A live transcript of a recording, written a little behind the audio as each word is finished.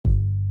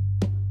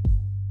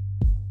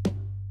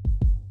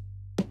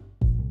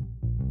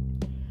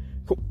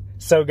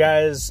So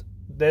guys,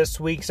 this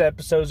week's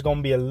episode is going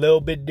to be a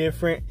little bit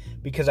different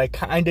because I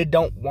kind of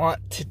don't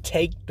want to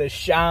take the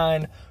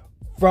shine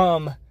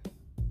from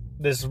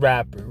this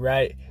rapper,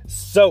 right?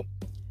 So,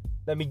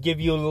 let me give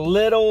you a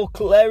little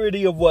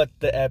clarity of what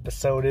the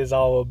episode is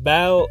all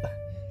about.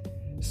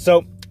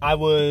 So, I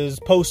was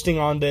posting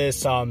on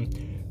this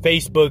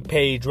Facebook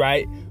page,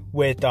 right?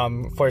 With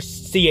for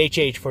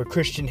CHH, for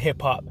Christian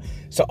hip hop.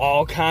 So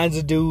all kinds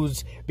of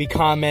dudes be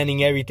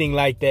commenting everything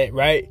like that,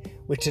 right?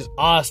 Which is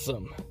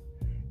awesome.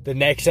 The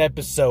next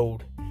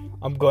episode,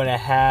 I'm gonna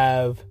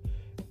have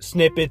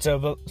snippets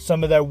of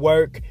some of their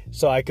work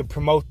so I could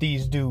promote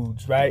these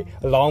dudes, right?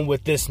 Along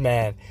with this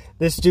man.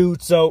 This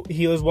dude, so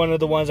he was one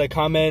of the ones I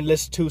commented,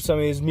 listened to some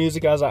of his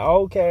music. I was like,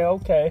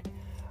 okay.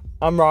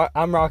 I'm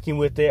rocking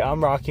with it,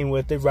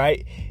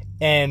 right?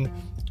 And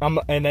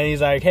then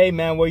he's like, hey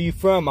man, where you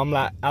from? I'm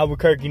like,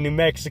 Albuquerque, New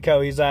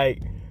Mexico. He's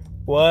like,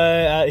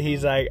 what?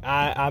 He's like,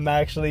 I'm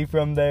actually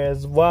from there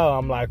as well.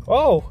 I'm like,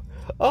 oh,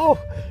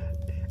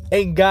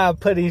 ain't God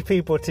putting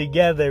people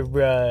together,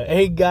 bruh.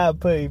 Ain't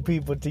God putting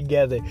people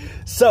together.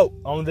 So,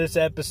 on this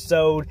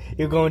episode,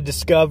 you're going to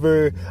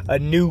discover a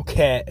new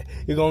cat.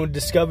 You're going to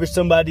discover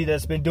somebody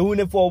that's been doing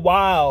it for a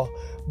while,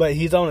 but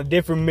he's on a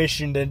different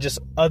mission than just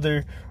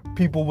other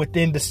people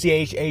within the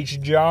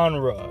CHH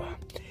genre.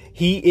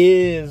 He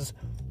is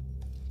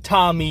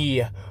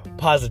Tommy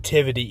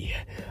Positivity.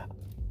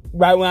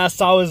 Right when I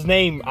saw his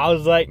name, I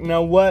was like, you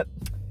know what?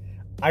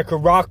 I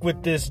could rock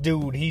with this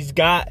dude. He's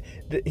got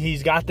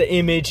the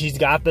image, he's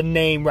got the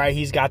name, right?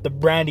 He's got the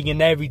branding and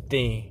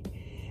everything.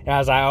 And I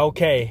was like,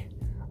 okay,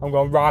 I'm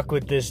gonna rock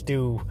with this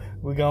dude.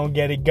 We're gonna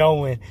get it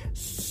going.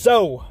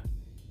 So,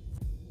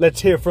 let's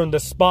hear from the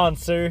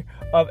sponsor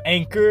of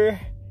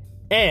Anchor.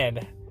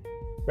 And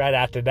right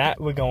after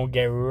that, we're gonna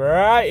get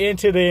right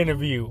into the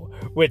interview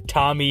with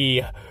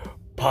Tommy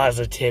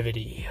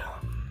Positivity.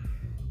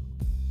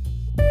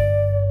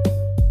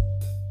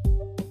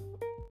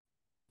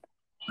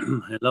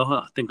 Hello,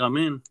 I think I'm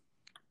in.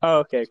 Oh,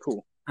 okay,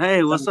 cool.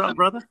 Hey, what's up,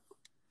 brother?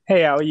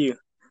 Hey, how are you?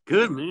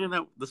 Good,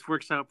 man. This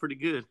works out pretty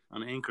good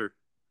on Anchor.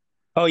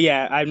 Oh,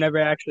 yeah, I've never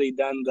actually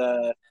done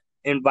the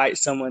invite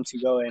someone to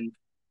go and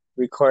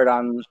record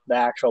on the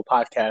actual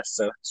podcast,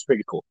 so it's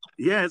pretty cool.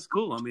 Yeah, it's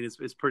cool. I mean,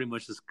 it's pretty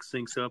much just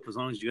syncs up as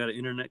long as you got an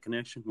internet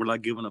connection. We're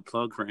like giving a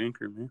plug for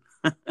Anchor, man.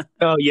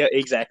 Oh, yeah,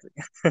 exactly.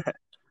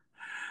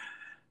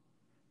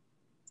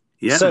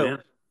 Yeah, man.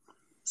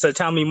 So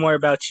tell me more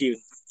about you.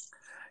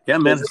 Yeah,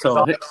 man.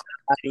 So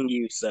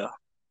you, so.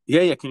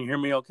 Yeah. Can you hear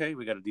me okay?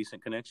 We got a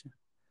decent connection?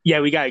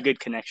 Yeah, we got a good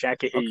connection. I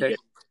can hear you good.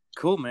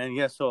 Cool, man.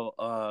 Yeah, so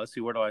let's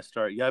see, where do I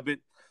start? Yeah,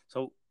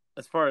 so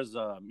as far as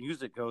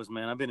music goes,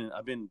 man, I've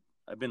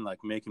been like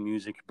making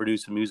music,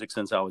 producing music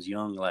since I was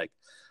young. Like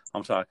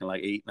I'm talking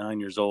like 8, 9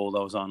 years old.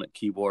 I was on a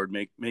keyboard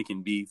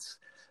making beats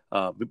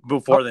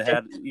before they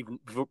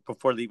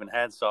even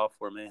had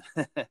software, man.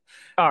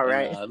 All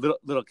right.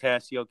 Little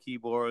Casio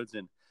keyboards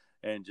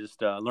and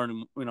just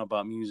learning,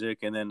 about music.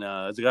 And then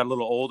as I got a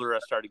little older, I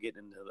started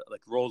getting into like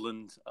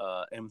Roland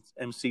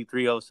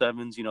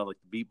MC307s, like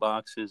the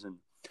beatboxes and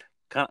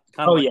kind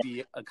of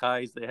the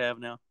Akai's they have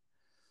now.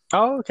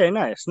 Oh, okay,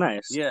 nice.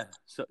 Yeah,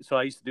 so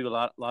I used to do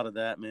a lot of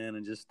that, man,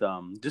 and just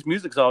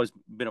music's always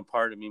been a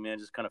part of me, man.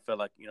 Just kind of felt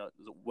like it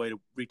was a way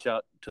to reach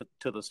out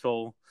to the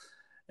soul,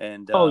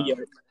 and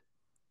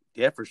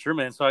yeah, for sure,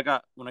 man. So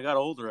when I got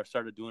older, I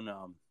started doing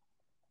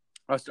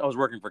I was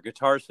working for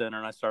Guitar Center,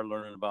 and I started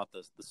learning about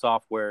the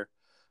software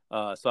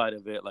side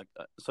of it.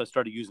 So I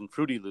started using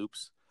Fruity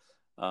Loops,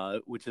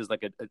 which is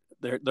like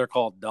they're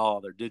called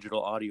DAW, they're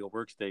digital audio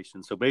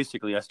workstation. So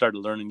basically, I started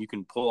learning you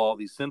can pull all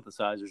these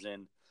synthesizers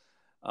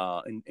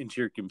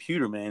into your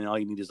computer, man. And all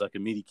you need is like a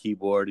MIDI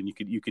keyboard, and you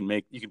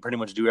can pretty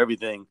much do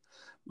everything,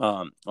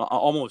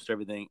 almost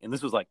everything. And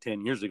this was like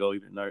 10 years ago,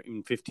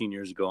 even 15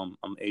 years ago.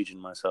 I'm aging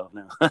myself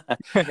now,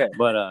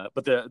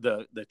 but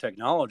the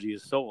technology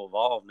is so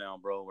evolved now,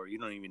 bro, where you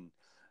don't even.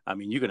 I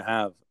mean, you can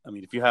have. I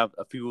mean, if you have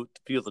a few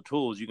of the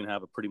tools, you can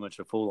have pretty much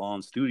a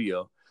full-on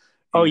studio.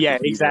 Oh yeah,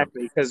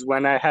 exactly. Because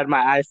when I had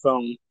my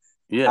iPhone,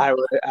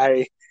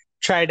 I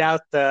tried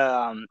out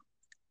the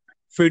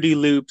Fruity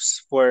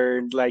Loops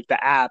for like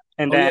the app,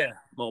 and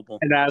mobile.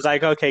 And I was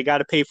like, okay, got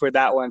to pay for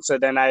that one. So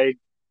then I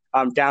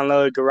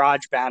downloaded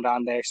GarageBand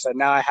on there. So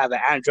now I have an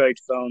Android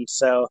phone.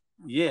 So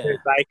there's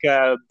like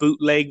a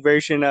bootleg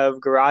version of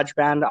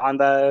GarageBand on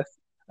the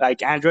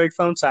like Android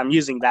phone. So I'm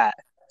using that.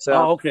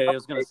 So okay. I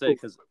was gonna say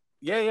because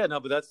no,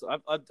 but that's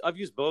I've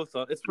used both.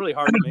 It's really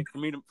hard to make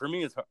for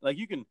me. It's hard. Like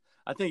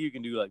I think you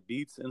can do like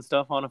beats and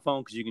stuff on a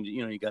phone because you can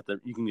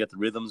you can get the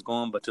rhythms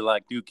going, but to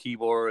like do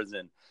keyboards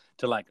and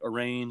to like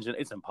arrange, and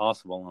it's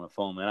impossible on a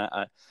phone, man.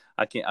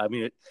 I can't. I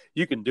mean,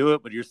 you can do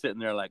it, but you're sitting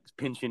there like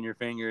pinching your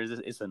fingers.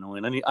 It's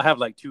annoying. I have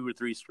like 2 or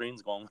 3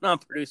 screens going when I'm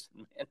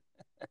producing, man.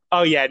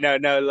 Oh yeah, no.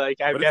 Like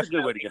but it's a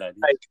good way to get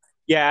ideas.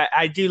 Like,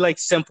 I do like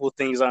simple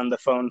things on the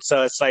phone,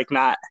 so it's like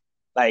not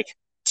like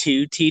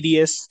too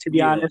tedious to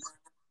be honest.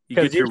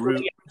 Because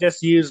usually I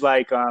just use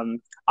like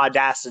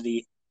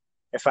Audacity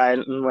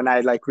when I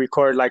like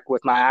record like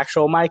with my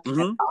actual mic.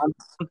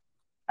 Mm-hmm.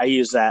 I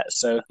use that,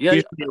 so Yeah,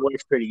 usually it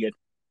works pretty good.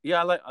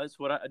 yeah. That's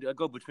what I do. I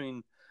go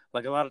between,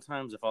 like, a lot of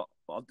times if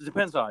it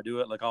depends how I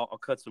do it. Like I'll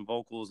cut some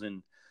vocals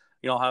and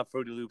I'll have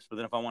Fruity Loops, but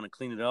then if I want to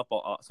clean it up,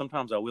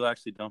 sometimes I will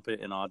actually dump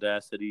it in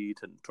Audacity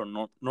to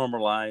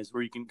normalize,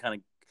 where you can kind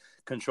of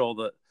control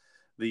the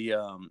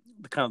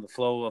kind of the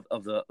flow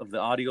of the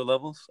audio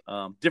levels.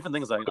 Different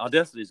things, like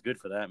Audacity is good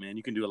for that, man.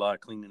 You can do a lot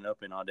of cleaning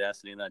up in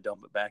Audacity and then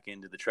dump it back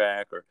into the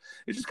track, or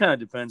it just kind of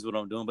depends what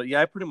I'm doing. But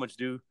yeah, I pretty much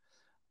do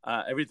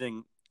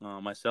everything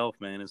myself,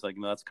 man. Is like,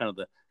 that's kind of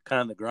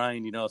the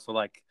grind, So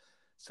like,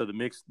 so the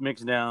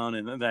mix down,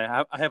 and then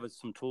I have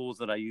some tools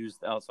that I use,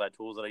 outside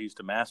tools that I use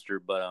to master.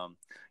 But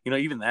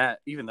even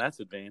that's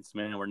advanced,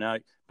 man. Where now,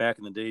 back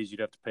in the days, you'd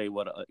have to pay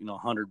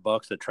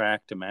 $100 a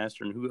track to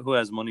master, and who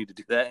has money to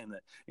do that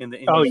in the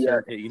Oh indie yeah.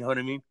 circuit? You know what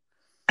I mean?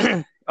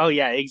 Oh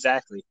yeah,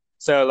 exactly.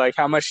 So like,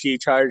 how much do you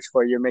charge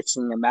for your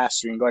mixing and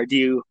mastering, or do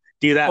you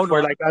do that Oh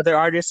for no, like other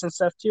artists and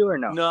stuff too, or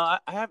no? no,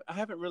 I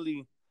haven't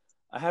really.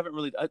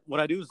 What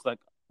I do is, like,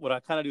 what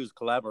I kind of do is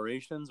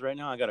collaborations. Right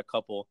now, I got a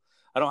couple.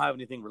 I don't have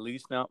anything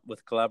released now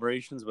with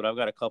collaborations, but I've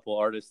got a couple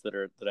artists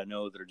that I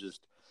know that are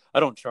just. I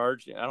don't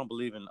charge. I don't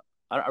believe in.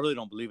 I really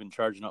don't believe in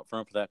charging up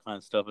front for that kind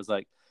of stuff. It's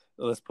like,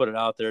 let's put it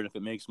out there, and if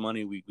it makes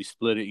money, we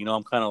split it.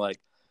 I'm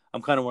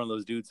kind of one of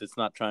those dudes that's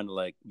not trying to,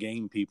 like,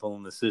 game people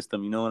in the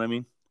system. You know what I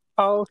mean?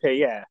 Oh, okay,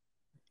 yeah.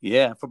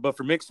 Yeah, but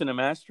for mixing and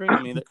mastering, I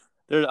mean,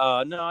 there.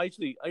 No, I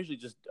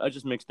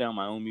just mix down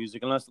my own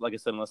music, unless, like I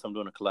said, unless I'm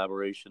doing a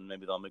collaboration,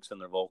 maybe they'll mix in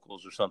their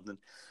vocals or something.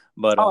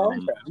 But Oh,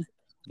 okay.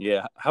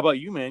 yeah. How about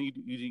you, man? You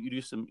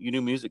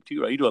do music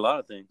too, right? You do a lot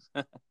of things.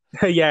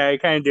 Yeah, I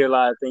kind of do a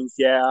lot of things.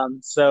 Yeah.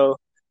 So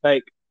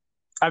like,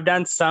 I've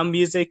done some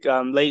music.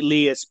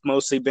 Lately it's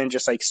mostly been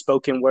just like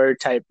spoken word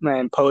type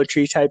and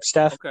poetry type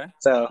stuff. Okay,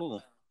 So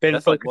cool. been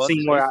That's like, well, that's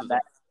focusing the more on basis that.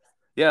 of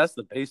yeah, that's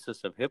the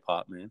basis of hip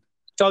hop, man.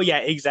 Oh yeah,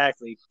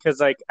 exactly. Because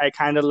like, I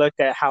kind of looked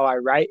at how I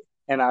write,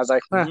 and I was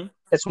like, Hmm.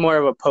 it's more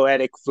of a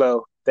poetic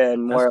flow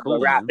than That's more of a cool,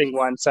 man. rapping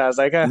one. So I was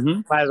like,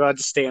 Hmm. might as well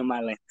just stay in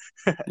my lane.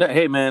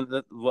 Hey, man,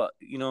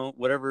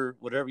 whatever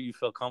you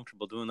feel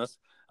comfortable doing. That's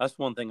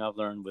one thing I've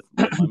learned with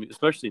my music,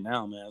 especially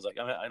now, man. It's like,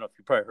 I don't know if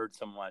you probably heard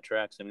some of my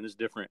tracks. I mean, there's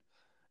different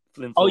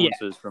Oh yeah.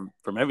 influences from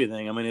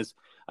everything. I mean,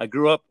 I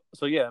grew up.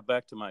 So yeah,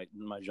 back to my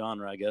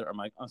genre, I guess, or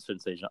I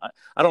shouldn't say genre.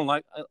 I don't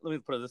like. Let me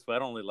put it this way: I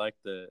don't really like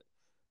the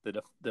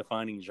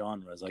defining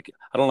genres. Like,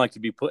 I don't like to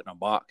be put in a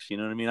box. You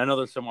know what I mean? I know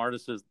there's some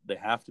artists they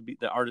have to be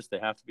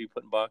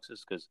put in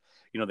boxes because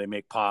they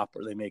make pop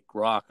or they make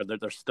rock, or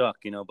they're stuck.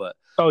 But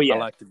Oh I yeah.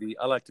 like to be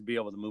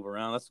able to move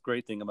around. That's the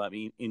great thing about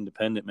being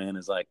independent, man.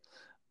 Is like,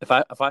 if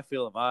I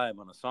feel a vibe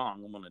on a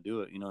song, I'm gonna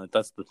do it.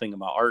 That's the thing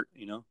about art.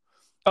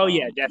 Oh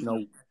yeah, You know,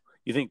 definitely.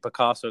 you think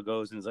Picasso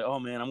goes and is like, oh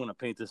man, I'm gonna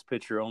paint this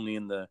picture only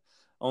in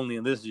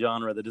this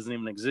genre that doesn't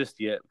even exist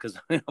yet, because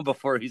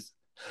before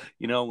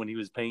when he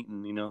was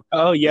painting,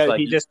 Oh it's yeah, like,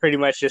 he just pretty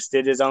much just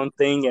did his own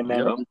thing, and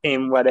then it yep,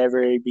 became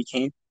whatever it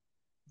became.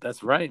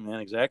 that's right, man,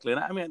 exactly.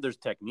 And I mean, there's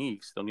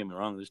techniques. Don't get me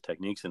wrong, there's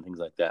techniques and things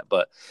like that.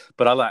 But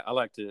I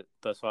like to.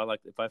 That's why I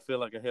like. If I feel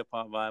like a hip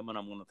hop vibe, and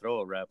I'm gonna throw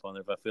a rap on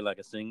there. If I feel like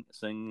a sing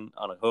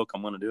on a hook,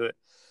 I'm gonna do it.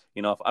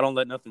 If I don't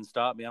let nothing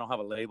stop me, I don't have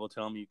a label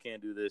telling me you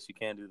can't do this, you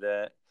can't do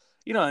that.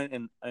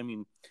 And I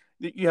mean,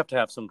 you have to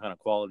have some kind of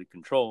quality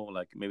control.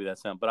 Like, maybe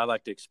that's not. But I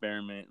like to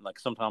experiment. Like,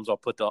 sometimes I'll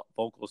put the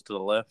vocals to the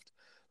left.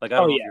 Like, I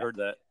Oh don't know if you yeah.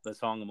 heard that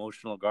song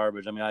 "Emotional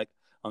Garbage." I mean,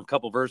 on a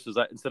couple verses,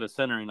 instead of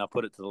centering, I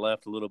put it to the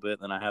left a little bit,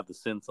 then I have the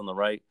synths on the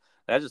right.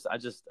 I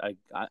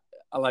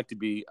like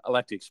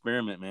to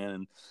experiment, man.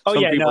 And Oh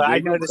some yeah, no, people I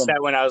dig it. noticed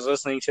that when I was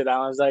listening to that.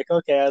 I was like,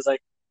 okay, I was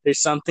like,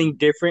 there's something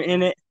different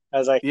in it. I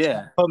was like,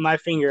 Yeah, put my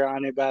finger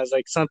on it, but I was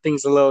like,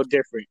 something's a little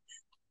different.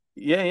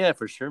 yeah,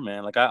 for sure,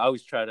 man. Like, I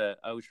always try to,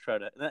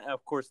 and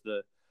of course,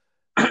 the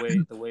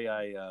way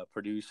I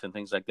produce and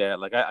things like that.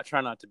 Like, I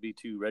try not to be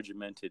too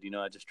regimented.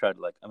 I just try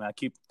to, like, I mean,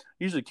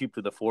 usually keep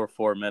to the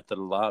 4/4 method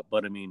a lot,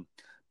 but I mean,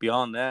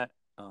 beyond that,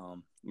 I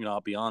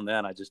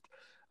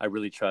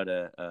really try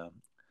to.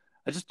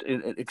 I just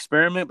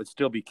experiment, but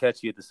still be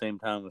catchy at the same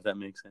time, if that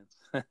makes sense.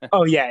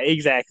 Oh yeah,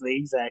 exactly,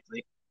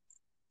 exactly.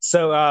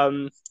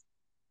 So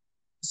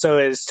so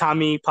is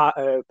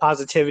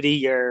Positivity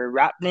your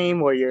rap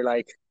name or your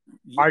like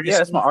Yeah, artist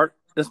that's my name? art.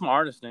 That's my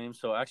artist name.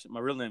 So actually,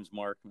 my real name's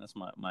Mark, and that's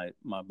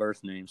my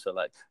birth name. So,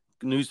 like,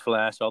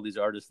 newsflash, all these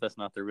artists, that's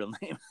not their real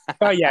name.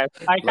 Oh yeah,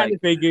 I kind Like,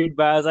 of figured,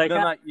 but I was like, no,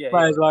 not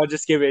might as yeah. well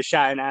just give it a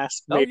shot and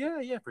ask. Oh Maybe.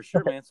 yeah, for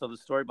sure, man. So the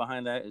story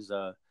behind that is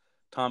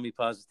Tommy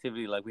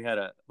Positivity. Like, we had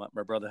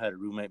my brother had a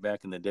roommate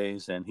back in the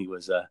days, and he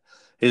was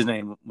his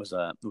name was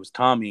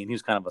Tommy, and he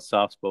was kind of a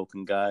soft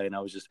spoken guy, and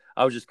I was just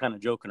kind of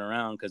joking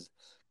around because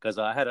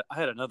I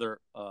had another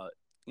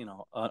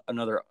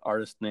another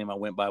artist name I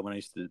went by when I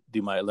used to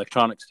do my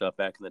electronic stuff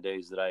back in the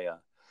days that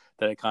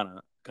I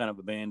kind of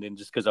abandoned,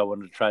 just because I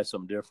wanted to try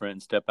something different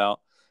and step out.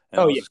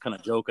 And Oh I was yeah. just kind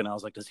of joking. I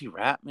was like, "Does he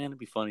rap, man? It'd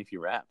be funny if he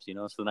raps."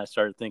 So then I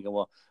started thinking,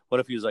 well, what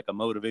if he was like a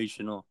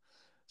motivational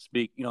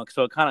speak,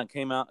 so it kind of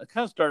came out, it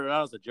kind of started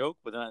out as a joke,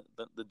 but then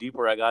the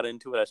deeper I got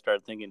into it, I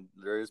started thinking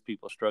there is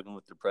people struggling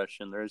with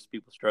depression. There is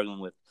people struggling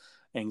with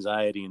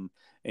anxiety, and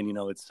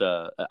it's,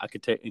 I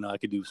could take, I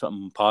could do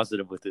something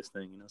positive with this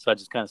thing, so I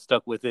just kind of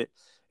stuck with it.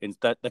 And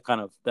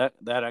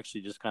that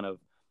actually just kind of,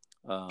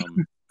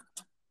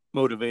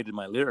 motivated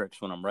my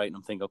lyrics when I'm writing.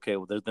 I'm thinking, okay,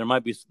 well, there's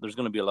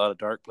going to be a lot of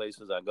dark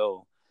places I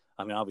go.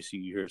 I mean, obviously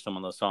you hear some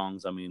of those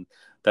songs. I mean,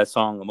 that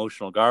song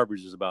 "Emotional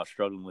Garbage" is about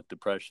struggling with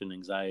depression,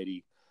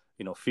 anxiety,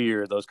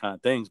 fear, those kind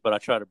of things. But I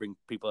try to bring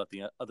people at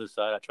the other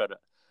side.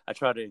 I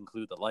try to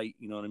include the light.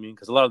 You know what I mean?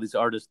 Because a lot of these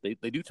artists,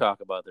 they do talk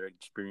about their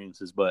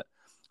experiences, but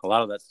a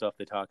lot of that stuff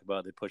they talk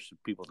about, they push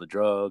people to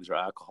drugs or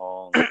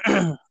alcohol.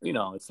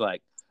 It's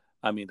like,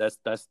 I mean,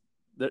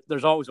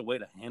 there's always a way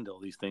to handle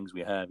these things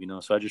we have,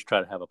 so I just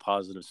try to have a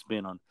positive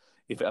spin on,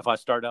 if I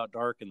start out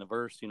dark in the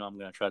verse, I'm going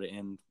to try to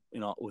end,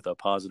 with a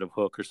positive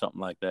hook or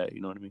something like that.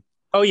 You know what I mean?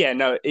 Oh yeah,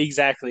 no,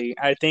 exactly.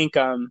 I think,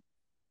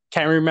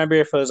 can't remember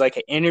if it was like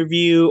an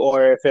interview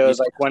or if it was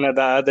like one of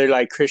the other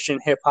like Christian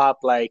hip hop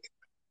like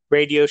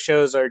radio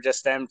shows, or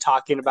just them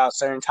talking about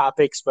certain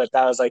topics. But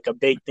that was like a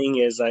big thing,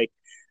 is like,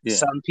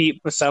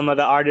 some of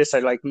the artists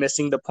are like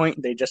missing the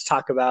point. They just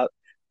talk about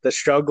the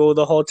struggle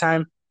the whole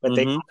time, but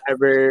they don't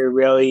ever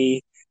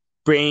really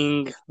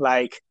bring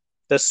like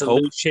the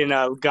solution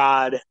of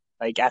God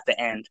like at the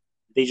end.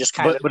 They just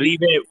kind of leave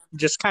it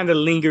just kind of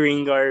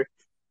lingering, or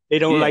they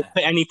don't like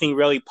put anything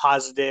really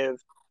positive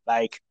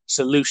like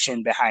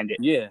solution behind it.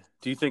 Yeah.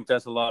 Do you think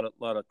that's a lot of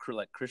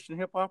like Christian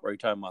hip hop, or are you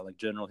talking about like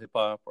general hip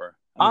hop, or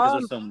I mean,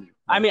 because there's some.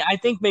 I mean, I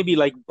think maybe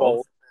like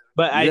both.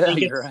 But I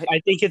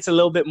think it's a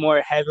little bit more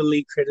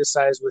heavily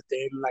criticized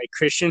within like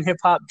Christian hip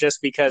hop,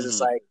 just because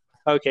it's like,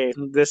 okay,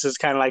 this is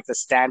kind of like the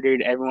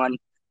standard everyone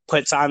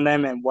puts on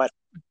them and what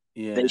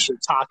they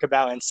should talk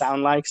about and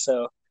sound like.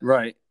 So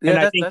right, and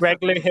I think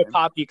regular hip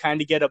hop, you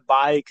kind of get a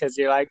buy because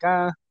you're like,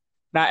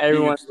 not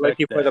everyone's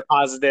looking for the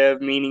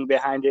positive meaning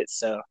behind it.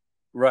 So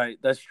right,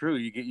 that's true.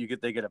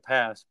 They get a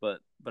pass,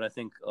 but I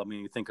think, I mean,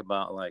 you think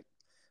about like.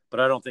 But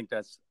I don't think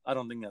that's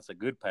a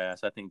good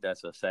pass. I think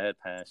that's a sad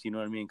pass. You know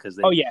what I mean? Because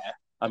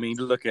I mean,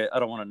 look at, I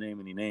don't want to name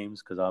any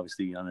names because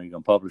obviously I know you're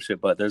gonna publish it,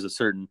 but there's a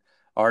certain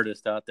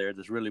artist out there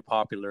that's really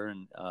popular,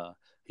 and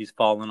he's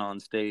falling on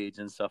stage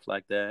and stuff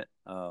like that.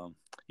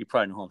 You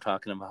probably know who I'm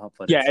talking about,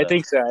 but I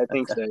think so.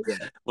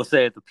 Yeah. We'll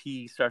say it. The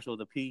P starts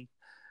with a P.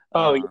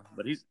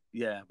 But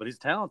he's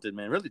talented,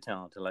 man, really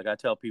talented. Like I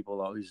tell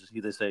people,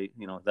 they say,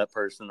 that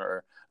person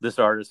or this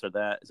artist or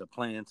that is a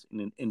plant,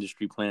 an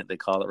industry plant, they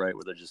call it, right,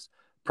 where they're just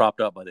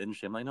propped up by the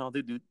industry. I'm like, no,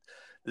 dude,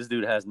 this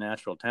dude has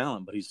natural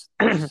talent, but he's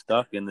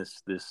stuck in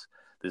this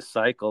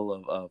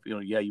cycle of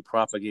you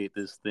propagate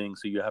this thing,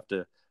 so you have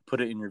to put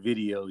it in your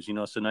videos,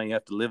 so now you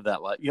have to live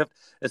that life.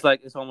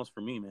 It's almost,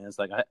 for me, man, it's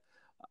like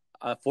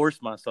I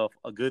force myself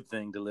a good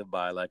thing to live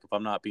by. Like if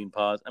I'm not being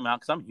positive, I mean,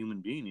 because I'm a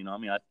human being, I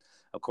mean,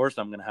 of course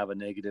I'm gonna have a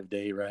negative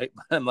day, right?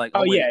 But I'm like,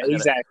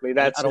 exactly.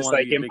 That's I don't want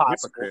to be a big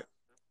hypocrite,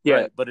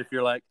 right? But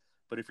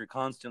if you're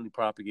constantly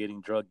propagating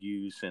drug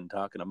use and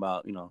talking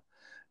about,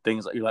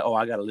 things like, you're like, oh,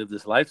 I got to live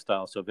this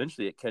lifestyle. So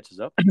eventually it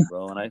catches up to you,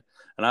 bro. And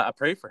I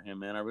pray for him,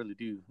 man. I really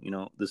do.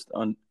 This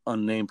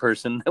unnamed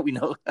person that we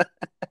know.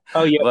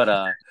 But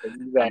I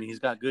mean, he's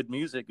got good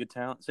music, good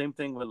talent. Same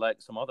thing with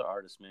like some other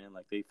artists, man.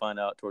 Like they find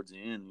out towards the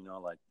end,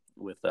 like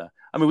with,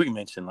 I mean, we can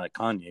mention like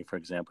Kanye, for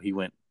example. He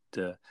went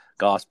to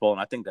gospel,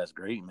 and I think that's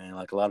great, man.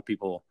 Like a lot of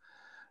people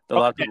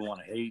want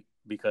to hate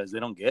because they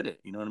don't get it.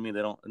 You know what I mean?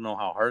 They don't know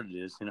how hard it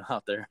is,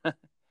 out there.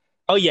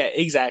 Oh yeah,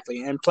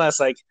 exactly. And plus,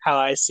 like how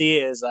I see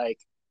it is like,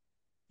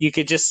 you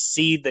could just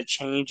see the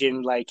change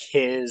in like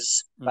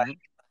his like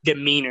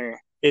demeanor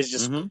is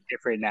just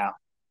different now.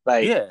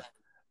 Like,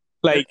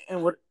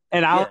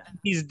 and I don't think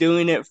he's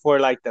doing it for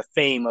like the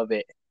fame of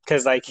it,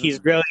 because like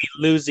he's really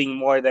losing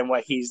more than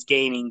what he's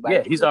gaining.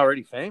 He's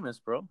already famous,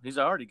 bro. He's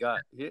already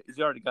got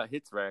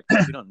hits racked.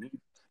 He don't need,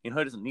 he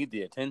doesn't need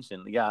the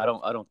attention. I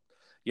don't.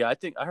 Yeah, I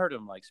think I heard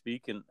him like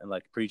speaking and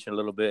like preaching a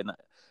little bit,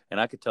 and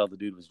I could tell the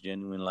dude was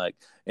genuine. Like,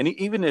 and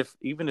even if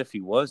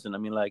he wasn't, I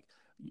mean, like,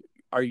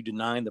 are you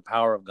denying the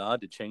power of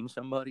God to change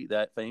somebody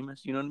that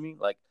famous? You know what I mean?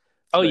 Like,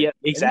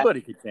 exactly.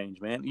 Anybody could change,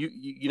 man.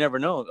 You never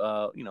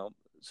know.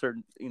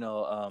 Certain,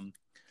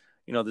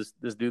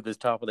 this dude that's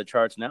top of the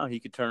charts now, he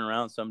could turn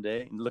around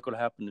someday. And look what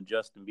happened to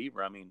Justin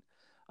Bieber. I mean,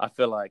 I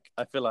feel like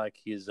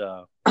his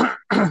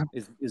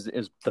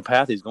is the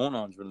path he's going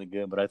on is really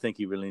good, but I think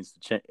he really needs to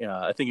change.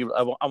 I think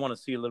I want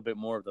to see a little bit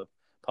more of the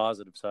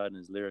positive side in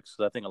his lyrics,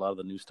 because I think a lot of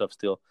the new stuff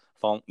still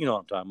falling. You know what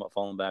I'm talking about,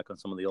 falling back on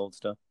some of the old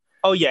stuff.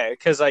 Oh yeah,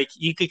 because like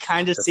you could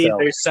kind of see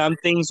there's some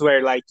things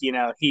where like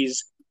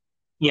he's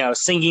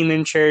singing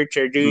in church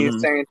or doing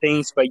certain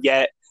things, but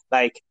yet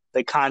like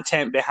the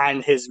content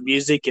behind his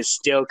music is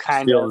still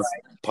kind of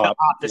like pop,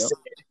 the opposite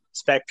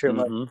spectrum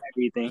of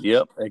everything.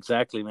 Yep,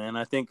 exactly, man.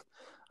 I think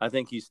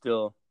he's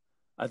still.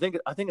 I think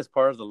it's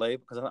part of the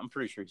label, because I'm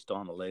pretty sure he's still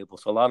on the label.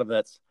 So a lot of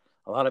it's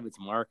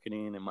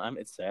marketing, and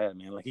it's sad,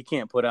 man. Like he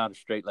can't put out a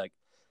straight, like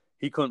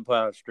he couldn't put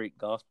out a straight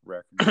gospel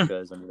record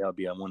because I mean that would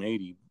be on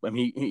 180. I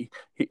mean,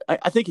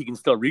 I think he can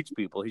still reach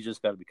people. He's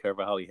just got to be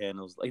careful how he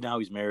handles. Like now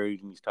he's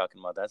married and he's talking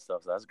about that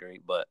stuff, so that's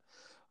great. But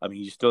I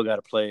mean, you still got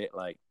to play it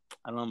like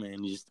I don't know,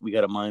 man. We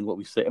got to mind what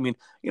we say. I mean,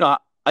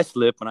 I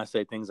slip and I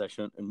say things I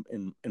shouldn't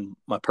in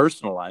my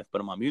personal life, but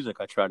in my music,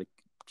 I try to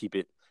keep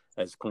it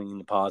as clean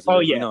and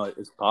positive,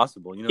 as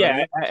possible.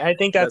 Yeah, I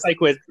think that's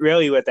like with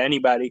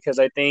anybody, because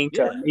I think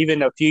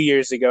even a few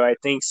years ago, I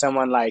think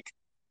someone like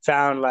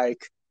found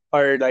like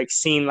or like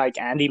seen like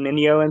Andy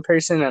Mineo in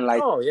person, and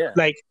like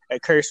like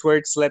a curse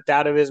word slipped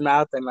out of his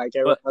mouth, and like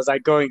everyone was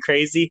like going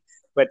crazy.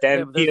 But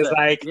then he was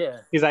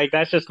he's like,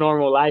 that's just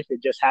normal life.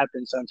 It just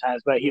happens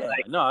sometimes. But he's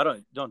like, no, I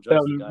don't judge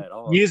the guy at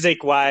all.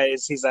 Music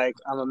wise, he's like,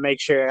 I'm gonna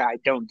make sure I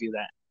don't do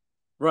that.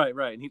 Right.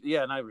 And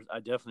and I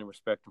definitely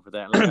respect him for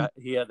that. Like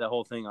he had that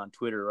whole thing on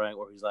Twitter, right,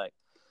 where he's like,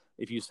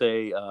 if you'd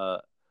say,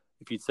 I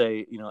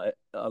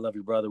love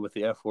your brother with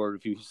the F word,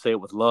 if you say it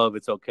with love,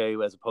 it's okay,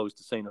 as opposed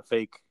to saying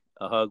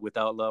a hug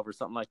without love or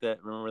something like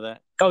that. Remember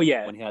that? Oh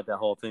yeah. When he had that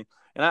whole thing,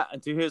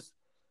 and to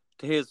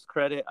his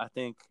credit, I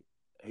think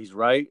he's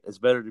right. It's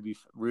better to be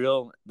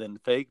real than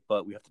fake,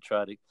 but we have to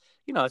try to,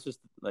 it's just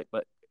like,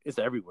 but it's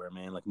everywhere,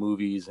 man. Like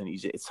movies, and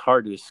it's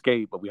hard to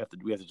escape, but we have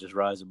to just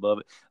rise above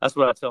it. That's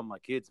what I tell my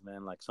kids,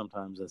 man. Like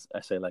sometimes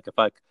I say, like if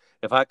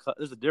I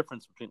there's a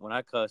difference between when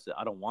I cuss,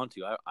 I don't want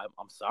to.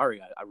 I'm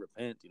sorry. I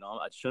repent.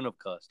 I shouldn't have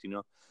cussed.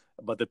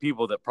 But the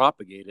people that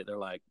propagate it, they're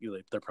like,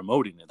 they're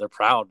promoting it. They're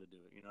proud to do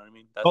it. You know what I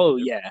mean?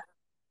 That's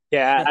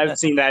yeah. I've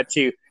seen that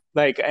too.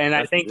 Like, and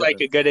I think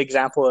like a good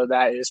example of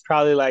that is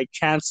probably like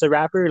Chance the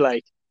Rapper.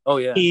 Like,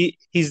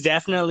 he's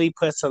definitely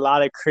puts a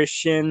lot of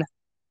Christian,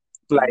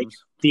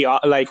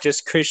 like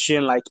just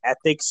Christian like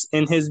ethics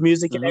in his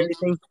music and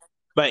everything.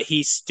 But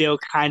he's still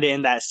kind of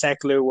in that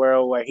secular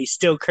world where he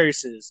still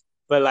curses,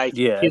 but like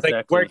he's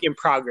like work in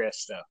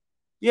progress though.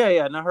 Yeah.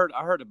 And I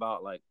heard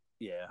about like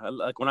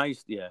when I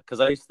used because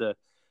I used to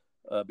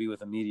be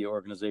with a media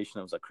organization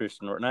that was like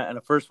Christian, and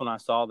at first when I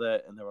saw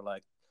that and they were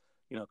like,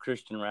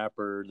 Christian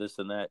rapper, this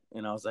and that,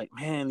 and I was like,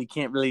 man, you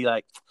can't really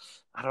like,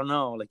 I don't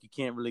know, like you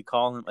can't really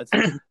call him.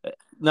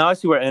 Now I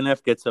see where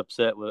NF gets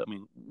upset with. I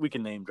mean, we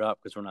can name drop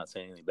because we're not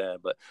saying anything bad,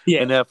 but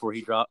NF where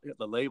he dropped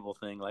the label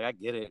thing, like I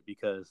get it,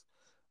 because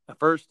at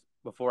first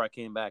before I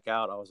came back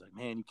out, I was like,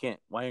 man, you can't.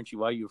 Why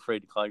are you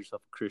afraid to call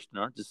yourself a Christian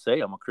artist? Just say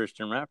I'm a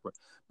Christian rapper.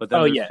 But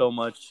then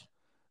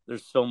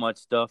there's so much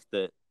stuff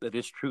that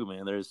is true,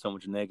 man. There's so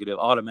much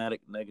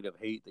automatic negative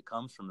hate that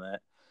comes from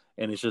that.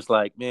 And it's just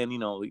like, man, you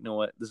know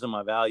what? This are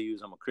my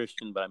values. I'm a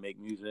Christian, but I make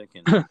music,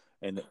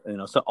 and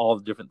so all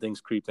the different things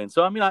creep in.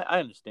 So I mean,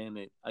 I understand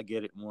it. I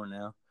get it more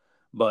now.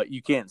 But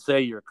you can't say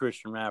you're a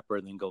Christian rapper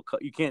and then go.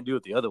 You can't do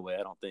it the other way.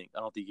 I don't think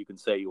you can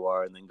say you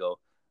are and then go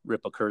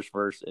rip a curse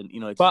verse. And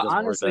but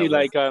honestly,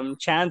 like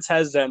Chance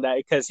has done that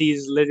because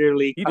he's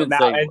literally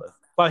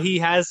he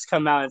has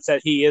come out and said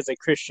he is a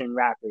Christian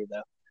rapper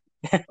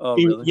though. Oh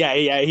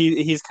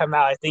really? He's come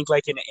out. I think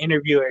like in an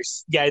interview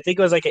I think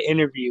it was like an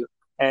interview.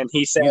 And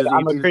he said,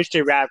 I'm a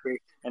Christian rapper.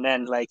 And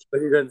then, like...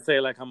 But he doesn't say,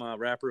 like, I'm a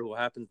rapper who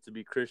happens to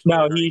be Christian.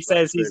 No, he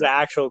says he's an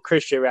actual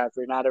Christian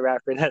rapper, not a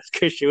rapper that's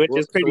Christian, which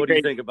is pretty so what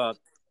crazy. Do you think about...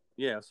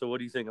 Yeah, so what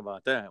do you think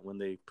about that when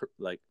they,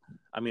 like...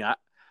 I mean,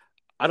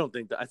 I don't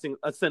think that... I think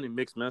that's sending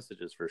mixed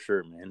messages for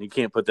sure, man. You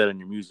can't put that in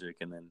your music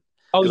and then...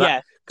 Oh,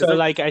 yeah. So,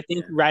 like, I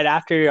think right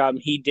after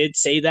he did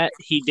say that,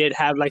 he did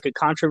have, like, a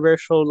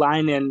controversial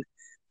line in,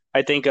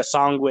 I think, a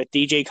song with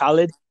DJ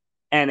Khaled.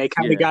 And it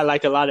kind of got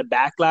like a lot of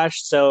backlash.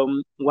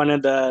 So one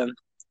of the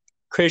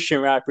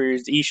Christian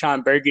rappers,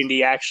 Eshon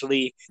Burgundy,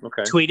 actually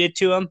tweeted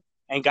to him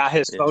and got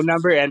his phone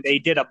number, and they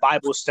did a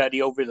Bible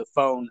study over the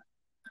phone.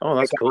 Oh,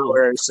 that's cool.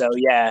 So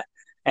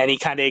and he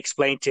kind of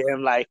explained to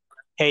him like,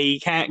 hey,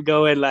 you can't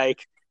go and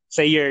like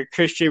say you're a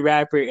Christian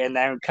rapper and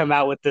then come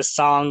out with this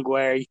song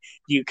where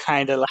you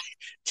kind of like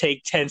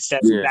take 10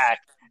 steps back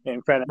in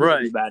front of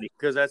everybody,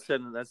 because that's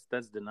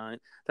denying.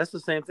 That's the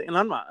same thing. And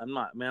I'm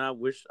not, man. I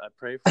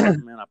pray for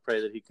him, man. I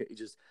pray that he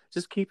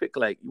just keep it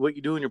like what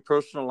you do in your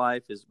personal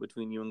life is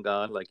between you and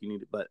God. Like you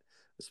need it, but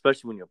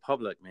especially when you're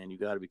public, man, you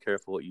got to be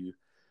careful what you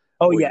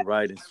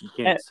write. And you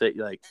can't say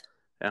like,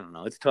 I don't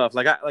know. It's tough.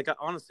 Like I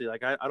honestly,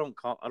 like I don't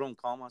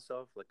call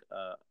myself like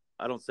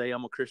I don't say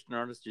I'm a Christian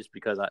artist just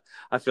because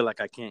I feel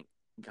like I can't.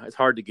 It's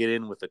hard to get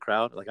in with the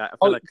crowd. Like I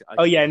feel like.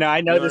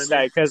 I noticed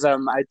that because I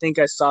think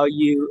I saw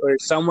you or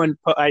someone.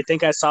 I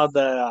think I saw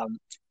the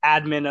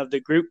admin of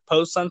the group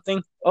post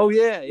something. Oh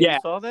yeah, you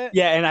saw that.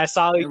 Yeah, and I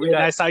saw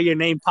your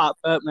name pop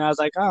up, and I was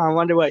like, oh, I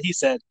wonder what he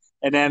said.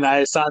 And then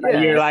I saw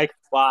that you're like,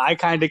 well, I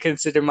kind of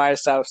consider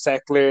myself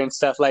secular and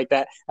stuff like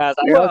that. I was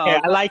like,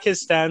 okay, I like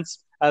his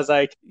stance. I was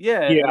like,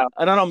 and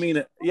I don't mean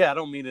it. Yeah, I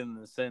don't mean it in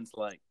the sense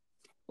like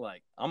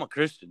I'm a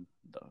Christian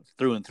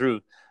through and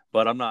through.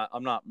 But I'm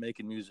not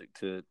making music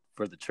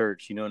for the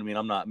church. You know what I mean?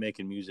 I'm not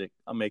making music.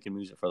 I'm making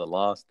music for the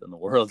lost in the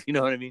world. You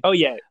know what I mean? Oh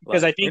yeah,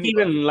 because I think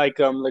even like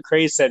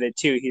Lecrae said it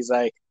too. He's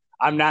like,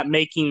 I'm not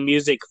making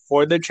music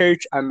for the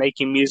church. I'm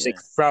making music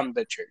from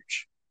the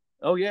church.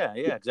 Oh yeah,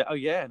 yeah, oh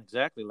yeah,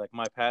 exactly. Like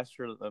my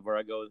pastor, where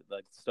I go,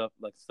 like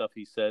stuff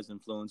he says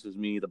influences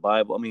me. The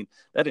Bible, I mean,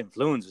 that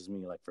influences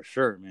me, like for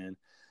sure, man.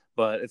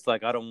 But it's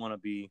like I don't want to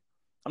be.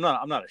 I'm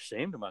not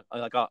ashamed of my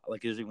like.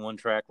 There's even one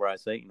track where I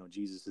say,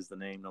 Jesus is the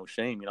name, no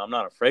shame. I'm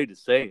not afraid to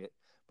say it,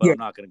 but Yeah. I'm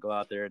not going to go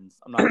out there and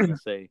I'm not going to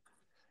say,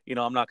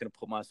 I'm not going to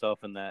put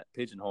myself in that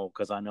pigeonhole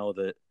because I know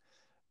that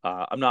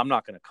I'm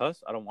not going to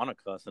cuss. I don't want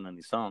to cuss in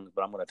any songs,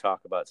 but I'm going to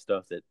talk about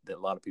stuff that a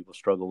lot of people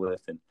struggle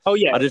with, and Oh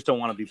yeah. I just don't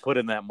want to be put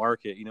in that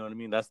market. You know what I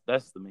mean? That's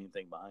the main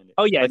thing behind it.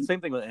 Oh yeah. Like same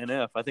thing with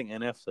NF. I think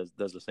NF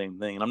does the same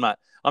thing, and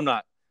I'm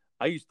not.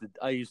 I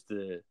used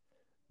to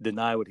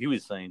deny what he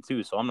was saying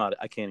too, so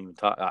I can't even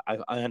talk. I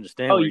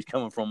understand Oh, where he's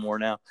coming from more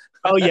now.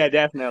 oh yeah,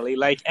 definitely.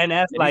 Like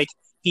NF, And like he's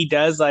he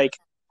does like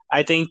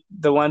I think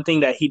the one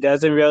thing that he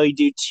doesn't really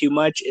do too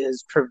much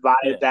is provide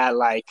yeah, that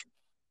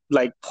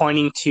like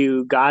pointing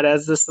to God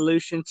as the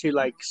solution to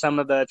like some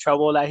of the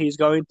trouble that he's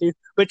going through,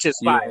 which is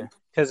fine yeah.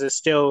 because it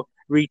still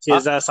I,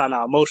 reaches us on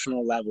an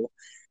emotional level.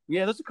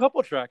 yeah, there's a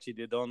couple tracks he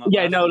did though on that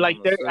Yeah, last no, one like on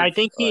the there, I search,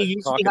 think he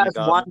usually talking to has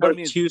God. one But I or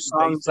mean, two it's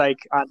songs basic. like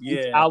on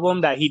each Yeah,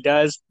 album that he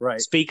does right.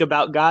 speak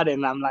about God,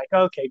 and I'm like,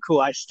 okay, cool.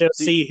 I still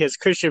See, see his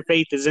Christian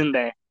faith is in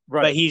there,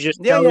 but right. he's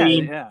just Yeah, yeah,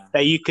 showing yeah.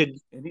 that you could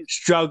And he's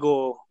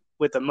struggle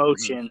with mhm.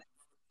 emotion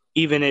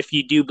even if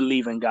you do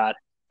believe in God,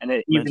 and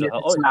even Mental if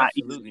health. it's Oh, not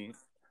easy. absolutely.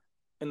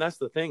 And that's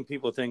the thing.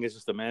 People think it's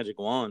just a magic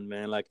wand,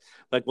 man.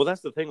 Well,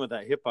 that's the thing with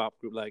that hip hop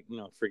group. Like,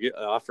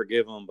 I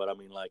forgive them, but I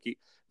mean, like,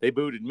 they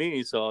booted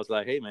me, so I was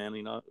like, hey, man,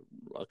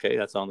 okay,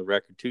 that's on the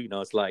record too.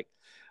 It's like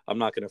I'm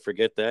not going to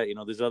forget that.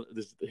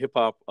 There's hip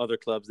hop other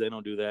clubs they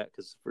don't do that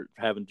because for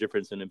having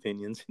difference in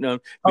opinions.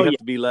 Oh We yeah, have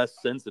to be less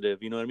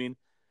sensitive. You know what I mean?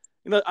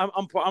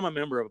 I'm a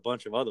member of a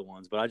bunch of other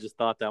ones, but I just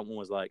thought that one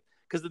was like,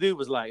 because the dude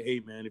was like, "Hey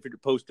man, if you're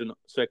posting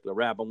secular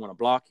rap, I want to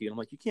block you." And I'm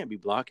like, you can't be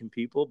blocking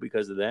people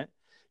because of that.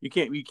 You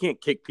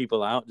can't kick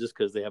people out just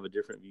because they have a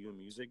different view of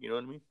music. You know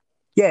what I mean?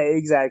 yeah,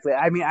 exactly.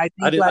 I mean, I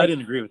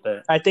didn't agree with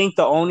that. I think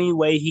the only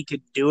way he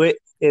could do it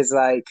is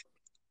like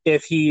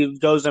if he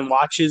goes and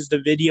watches the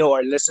video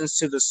or listens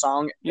to the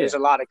song, there's Yeah,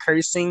 a lot of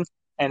cursing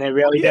and it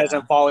really yeah,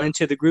 doesn't fall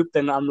into the group,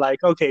 then I'm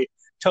like, okay,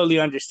 totally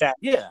understand.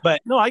 yeah.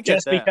 But No, I get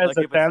just that. because Like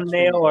the if it's thumbnail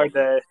extremely or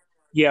vulgar.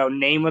 the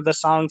name of the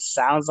song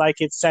sounds like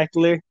it's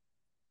secular,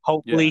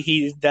 hopefully Yeah,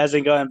 he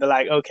doesn't go and be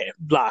like, okay,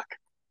 block,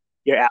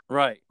 you're out.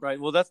 right, right.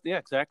 Well, that's yeah,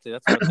 exactly.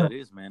 That's what that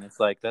is, man. It's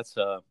like that's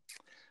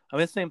I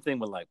mean, same thing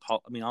with like, I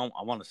mean, I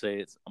want to say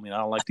it's. I mean, I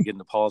don't like to get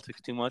into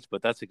politics too much,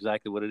 but that's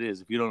exactly what it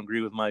is. If you don't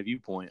agree with my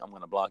viewpoint, I'm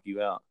going to block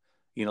you out.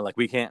 Like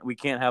we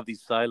can't have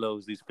these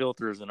silos, these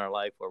filters in our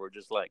life where we're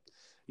just like,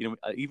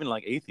 even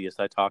like atheists.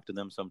 I talk to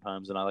them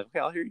sometimes, and I'm like, okay,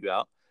 I'll hear you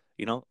out.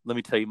 Let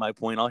me tell you my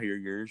point. I'll hear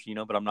yours.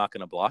 But I'm not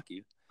going to block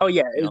you. Oh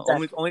yeah,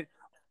 Only exactly.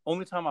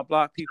 only time I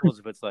block people is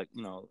if it's like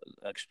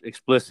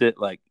explicit,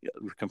 like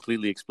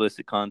completely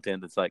explicit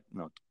content. That's like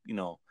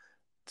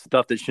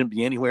stuff that shouldn't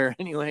be anywhere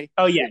anyway.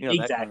 Oh yeah, That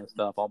kind of exactly.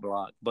 stuff I'll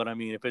block. But I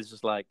mean, if it's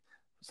just like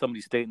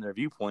somebody stating their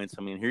viewpoints,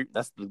 I mean, here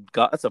that's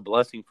a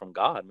blessing from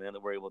God, man,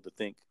 that we're able to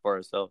think for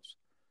ourselves.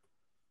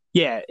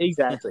 Yeah,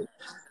 exactly.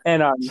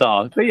 And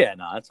So, but yeah,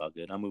 no, that's all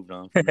good. I moved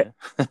on from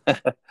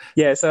that.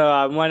 yeah,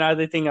 so one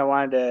other thing I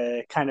wanted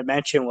to kind of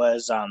mention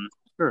was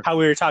Sure. how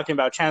we were talking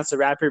about Chance the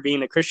Rapper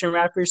being a Christian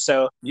rapper.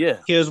 So Yeah.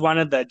 he was one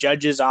of the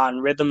judges on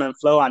Rhythm and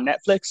Flow on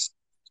Netflix.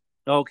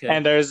 Okay.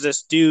 And there's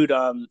this dude,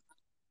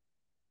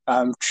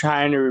 I'm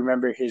trying to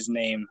remember his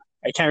name.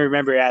 I can't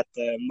remember it at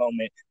the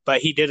moment,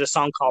 but he did a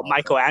song called Oh, okay.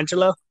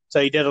 Michelangelo.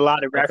 So he did a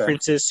lot of Okay.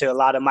 references to a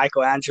lot of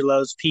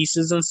Michelangelo's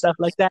pieces and stuff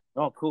like that.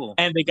 Oh, cool.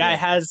 And the guy Yeah.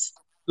 has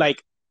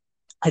like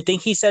I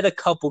think he said a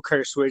couple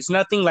curse words,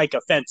 nothing like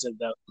offensive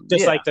though,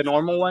 just like Yeah. the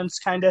normal ones,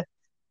 kind of,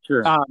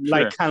 Sure.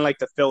 like Sure. kind of like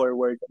the filler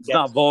words, I It's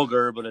not guess.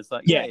 vulgar, but it's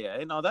like, yeah, Yeah,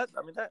 yeah. That.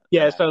 I mean, that.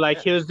 yeah. Yeah. So like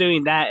Yeah. he was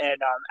doing that,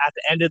 and at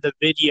the end of the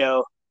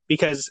video,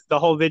 because the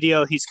whole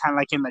video he's kind of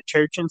like in the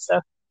church and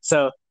stuff.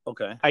 So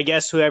Okay. I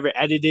guess whoever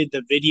edited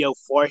the video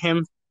for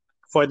him,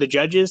 for the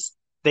judges,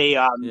 they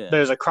Yeah.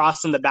 there's a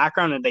cross in the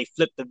background, and they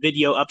flip the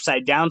video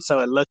upside down so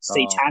it looks Oh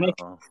satanic.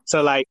 no.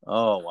 So like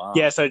Oh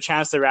yeah, wow. so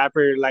Chance the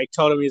Rapper like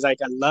told him he's like,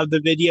 I love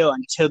the video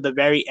until the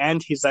very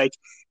end. He's like,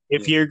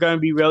 if Yeah. you're gonna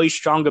be really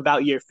strong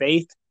about your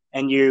faith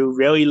and you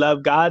really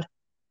love God,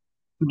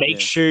 make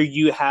Yeah. sure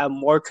you have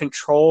more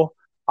control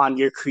on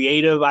your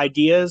creative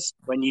ideas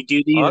when you do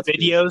Oh, these that's good.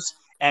 videos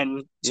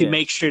and to Yeah.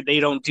 make sure they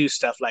don't do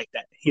stuff like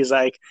that. He's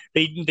like,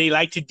 they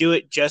like to do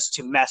it just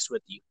to mess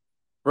with you.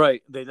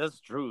 Right. That's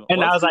true. And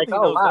Well, I it's was cool like, that he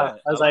oh knows wow.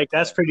 that. I I was like, like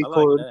that's that. pretty I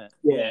like cool. that.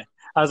 Yeah. Yeah.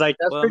 I was like,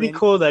 that's Well, I pretty mean,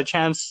 cool that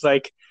Chance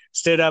like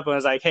stood up and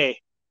was like, hey,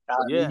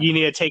 yeah. you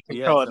need to take He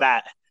had control of some.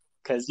 that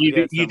because He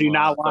had you some do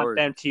not want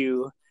authority. them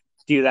to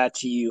do that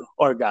to you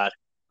or God.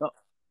 Oh,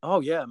 oh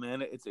yeah,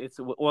 man. It's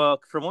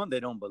well, for one, they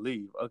don't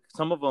believe.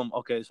 Some of them,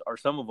 okay, or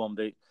some of them,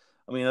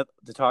 I mean,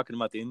 they're talking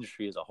about the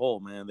industry as a whole,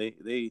 man.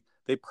 They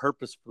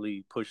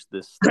purposefully push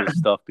this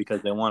stuff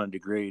because they want to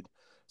degrade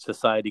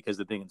society because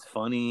they think it's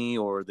funny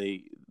or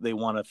they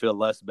want to feel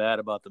less bad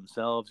about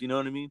themselves. You know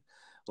what I mean?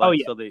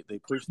 Like, so they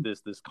push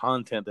this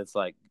content that's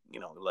like,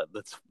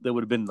 that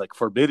would have been like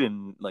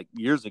forbidden like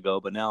years ago,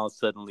 but now it's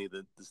suddenly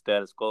the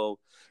status quo.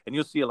 And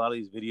you'll see a lot of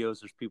these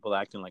videos. There's people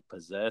acting like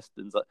possessed,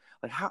 and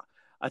like how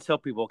I tell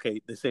people,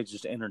 okay, they say it's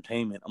just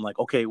entertainment. I'm like,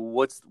 okay,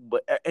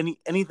 but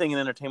anything in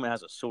entertainment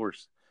has a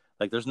source.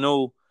 Like there's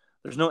no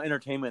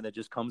entertainment that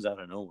just comes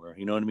out of nowhere.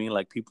 You know what I mean?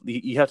 Like people,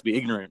 you have to be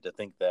ignorant to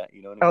think that.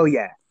 You know what I mean? Oh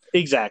yeah,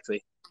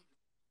 exactly.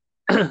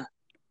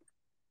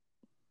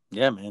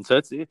 Yeah, man. So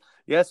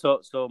yeah.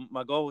 So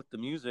my goal with the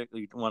music,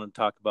 you want to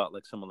talk about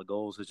like some of the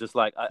goals, is just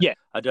like I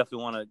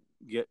definitely want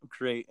to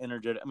create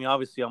energetic. I mean,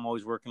 obviously, I'm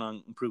always working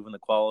on improving the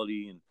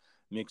quality and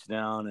mix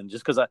down, and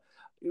just because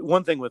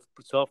one thing with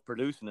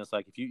self-producing is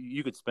like if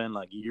you could spend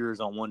like years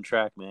on one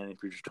track, man.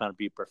 If you're just trying to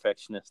be a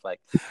perfectionist, like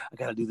I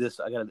gotta do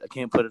this, I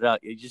can't put it out.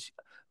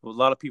 A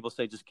lot of people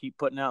say just keep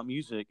putting out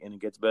music, and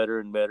it gets better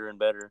and better and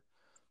better.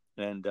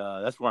 And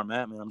that's where I'm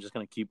at, man. I'm just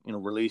gonna keep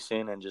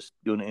releasing and just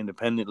doing it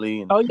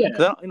independently. And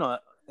cause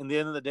in the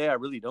end of the day, I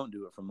really don't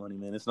do it for money,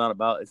 man. It's not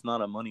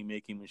a money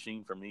making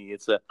machine for me.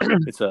 It's a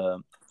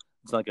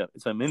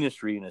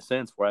ministry in a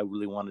sense where I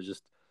really want to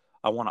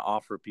I want to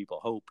offer people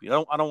hope. I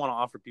don't want to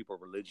offer people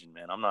religion,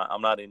 man.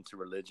 I'm not into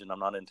religion. I'm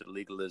not into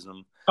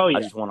legalism. I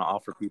just want to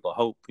offer people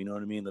hope. You know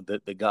what I mean?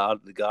 The God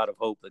of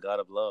hope, the God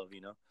of love.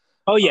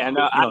 Oh yeah,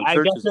 no, I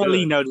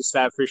definitely noticed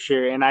that for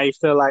sure, and I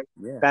feel like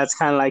that's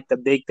kind of like the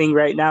big thing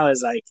right now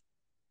is like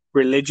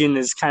religion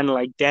is kind of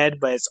like dead,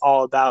 but it's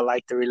all about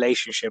like the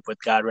relationship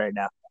with God right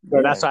now.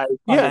 So that's why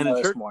I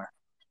notice more.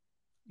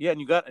 Yeah,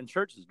 and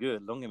church is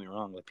good. Don't get me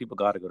wrong; like people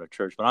got to go to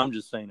church, but I'm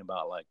just saying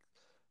about like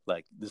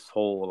this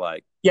whole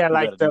like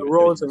like the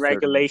rules and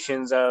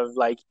regulations of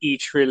like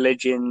each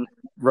religion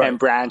and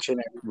branch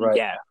and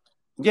everything. Right.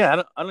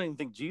 Yeah, I don't even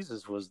think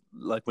Jesus was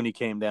like when he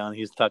came down.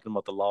 He was talking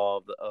about the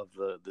law of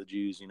the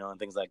Jews, and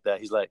things like that.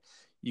 He's like,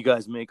 you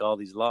guys make all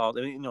these laws.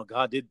 I mean,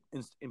 God did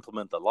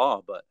implement the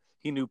law, but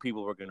he knew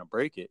people were going to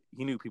break it.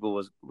 He knew people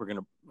were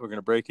going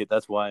to break it.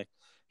 That's why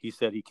he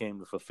said he came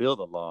to fulfill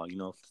the law.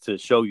 To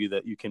show you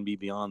that you can be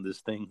beyond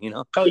this thing.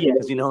 Oh yeah,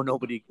 because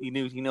nobody. He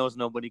knows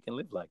nobody can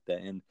live like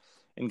that, and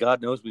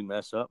God knows we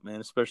mess up,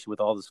 man. Especially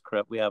with all this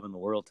crap we have in the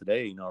world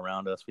today.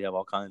 Around us, we have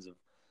all kinds of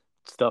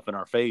stuff in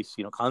our face,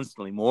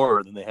 constantly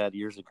more than they had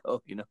years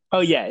ago,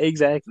 Oh yeah,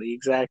 exactly.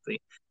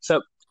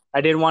 So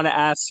I did want to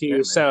ask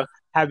you, so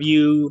have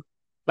you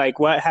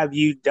what have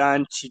you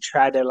done to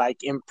try to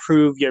like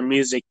improve your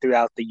music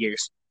throughout the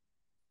years?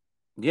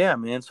 Yeah,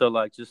 man. So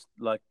just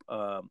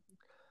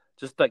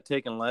like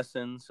taking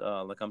lessons,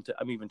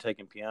 I'm even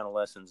taking piano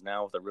lessons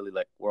now with a really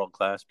like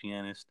world-class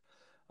pianist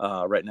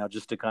right now,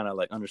 just to kind of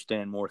like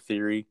understand more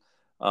theory.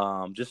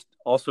 Just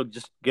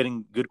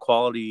getting good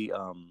quality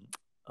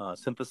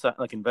synthesize,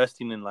 like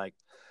investing in like,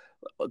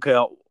 okay,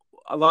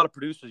 a lot of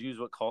producers use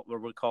what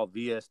we call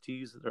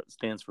VSTs. That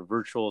stands for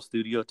Virtual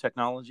Studio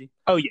Technology.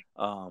 Oh yeah.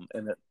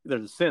 And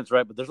there's a sense,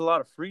 right? But there's a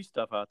lot of free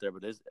stuff out there.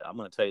 But I'm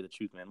going to tell you the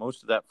truth, man.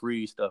 Most of that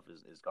free stuff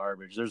is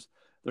garbage. There's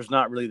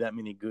not really that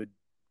many good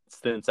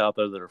synths out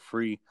there that are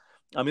free.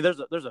 I mean, there's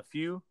a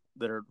few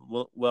that are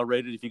well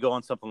rated. If you go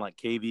on something like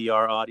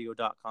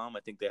KVRaudio.com, I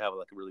think they have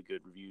like really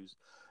good reviews.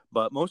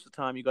 But most of the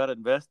time, you got to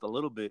invest a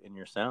little bit in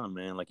your sound,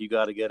 man. Like you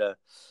got to get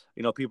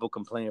people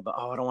complain about,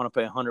 I don't want to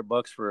pay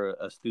 $100 for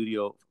a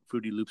studio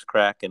Fruity Loops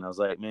crack. And I was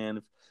like,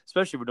 man,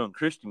 especially if we're doing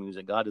Christian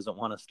music, God doesn't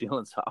want us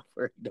stealing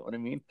software. You know what I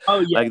mean?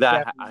 Oh yeah, like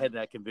that. Definitely. I had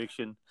that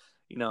conviction.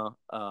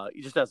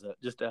 Just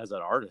as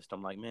an artist,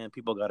 I'm like, man,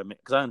 people got to make,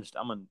 because I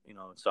understand I'm in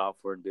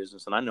software and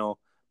business, and I know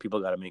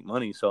people got to make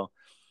money. So,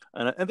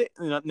 and they,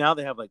 now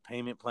they have like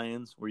payment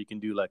plans where you can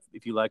do like,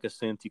 if you like a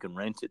synth, you can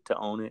rent it to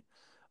own it.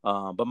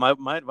 But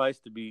my advice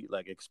to be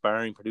like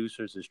aspiring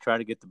producers is try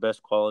to get the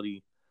best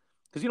quality,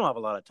 because you don't have a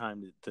lot of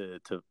time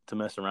to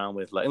mess around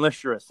with, like,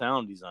 unless you're a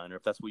sound designer.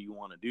 If that's what you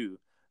want to do,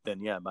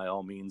 then yeah, by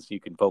all means you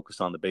can focus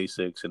on the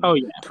basics and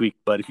tweak.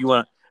 But if you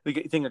want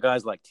to think of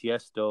guys like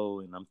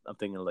Tiesto, and I'm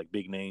thinking of like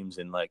big names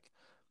and like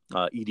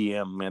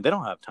EDM, man, they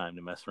don't have time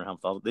to mess around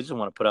with all. They just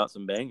want to put out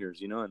some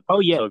bangers, And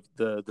so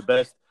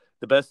the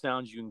best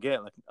sounds you can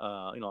get, like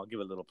I'll give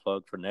a little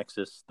plug for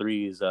Nexus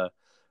 3 is a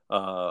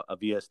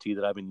VST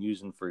that I've been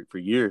using for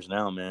years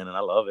now, man, and I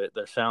love it.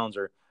 Their sounds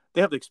they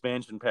have the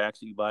expansion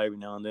packs that you buy every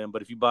now and then,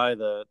 but if you buy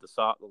the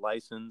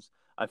license,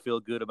 I feel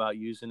good about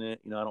using it.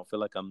 I don't feel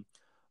like I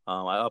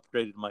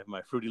upgraded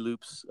my Fruity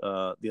Loops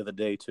the other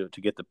day to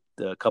get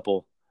the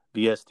couple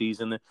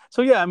VSTs in there.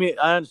 So yeah, I mean,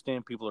 I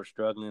understand people are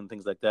struggling and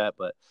things like that,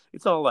 but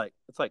it's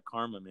like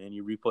karma, man.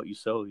 You reap what you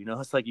sow.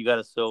 It's like you got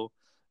to sow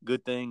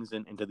good things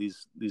into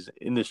these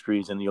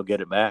industries, and you'll get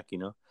it back.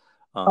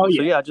 So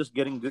yeah, just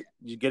getting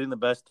the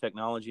best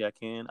technology I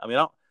can. I mean,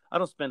 I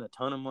don't spend a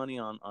ton of money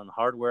on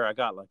hardware. I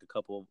got like a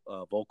couple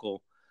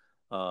vocal.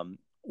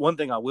 One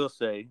thing I will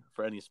say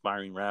for any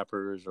aspiring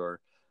rappers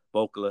or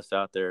vocalists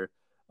out there,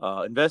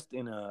 invest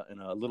in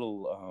a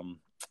little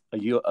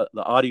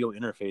the audio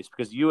interface,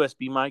 because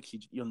USB mics,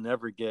 you'll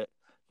never get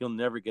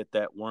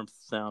that warmth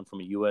sound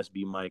from a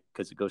USB mic,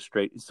 because it goes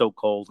straight. It's so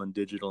cold and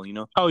digital,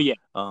 Oh yeah.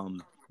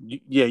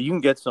 Yeah, you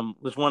can get some.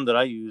 There's one that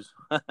I use.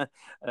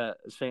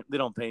 They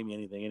don't pay me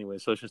anything anyway,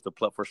 so it's just a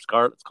plug for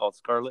Scarlett. It's called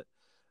Scarlett,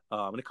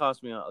 and it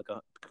cost me like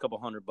a couple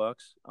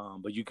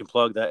 $100. But you can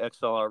plug that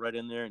XLR right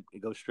in there, and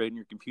it goes straight in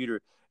your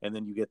computer, and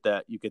then you get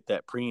that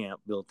preamp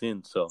built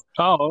in. So,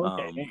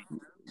 Okay.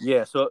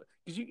 yeah. So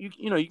because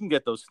you can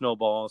get those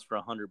snowballs for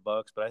 $100,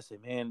 but I say,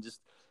 man,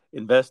 just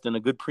invest in a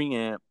good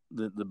preamp,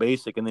 the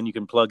basic, and then you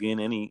can plug in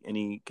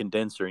any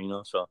condenser.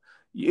 So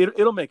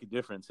it'll make a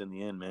difference in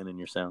the end, man, in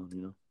your sound.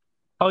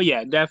 Oh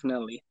yeah,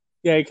 definitely.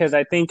 Yeah, because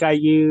I think I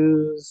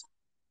use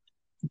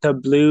the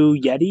Blue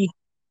Yeti.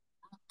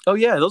 Oh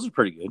yeah, those are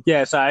pretty good.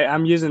 Yeah, so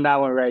I'm using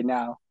that one right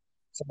now.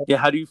 So, yeah,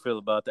 how do you feel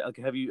about that? Like,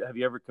 have you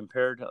ever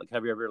compared? Like,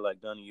 have you ever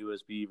like done a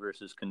USB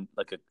versus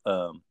like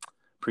a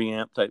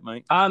preamp type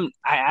mic? I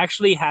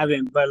actually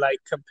haven't, but like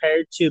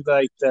compared to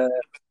like the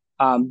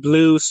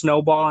Blue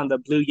Snowball and the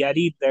Blue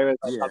Yeti, there is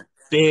like a Yeah,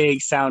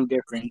 big sound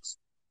difference.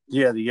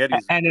 yeah, the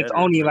Yeti's And it's better.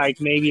 only like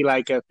maybe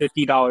like a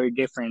 $50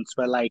 difference,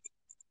 but like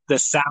the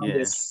sound Yeah,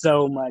 is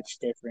so much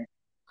different.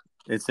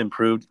 it's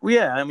improved. Well,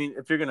 yeah, I mean,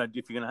 if you're gonna,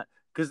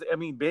 because I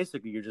mean,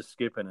 basically, you're just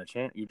skipping a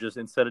chant. You're just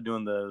instead of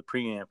doing the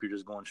preamp, you're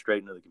just going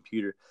straight into the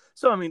computer.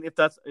 So I mean, if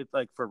that's it's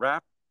like for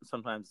rap,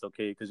 sometimes it's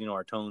okay because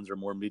our tones are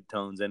more mid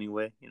tones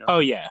anyway. Oh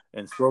yeah.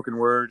 And spoken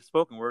word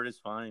is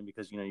fine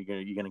because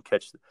you're gonna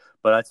catch.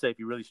 But I'd say if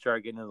you really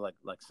start getting into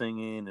like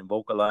singing and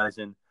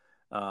vocalizing,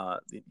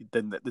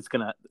 then it's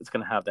gonna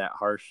have that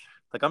harsh.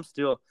 Like I'm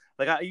still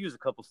like I use a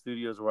couple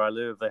studios where I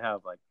live. They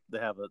have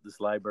this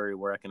library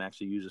where I can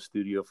actually use a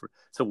studio for.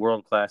 It's a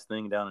world class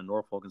thing down in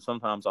Norfolk, and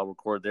sometimes I'll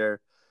record there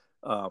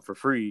for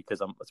free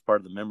because it's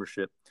part of the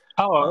membership.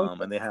 Oh,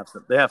 okay. And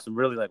they have some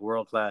really like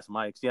world class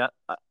mics. Yeah,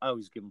 I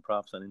always give them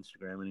props on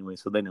Instagram anyway,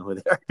 so they know who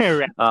they are.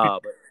 Right.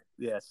 But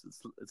yes,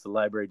 it's a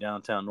library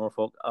downtown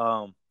Norfolk.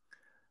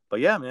 But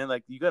yeah, man,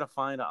 like you got to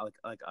find out.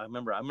 Like I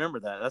remember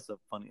that. That's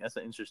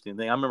an interesting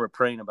thing. I remember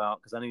praying about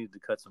because I needed to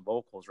cut some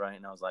vocals, right?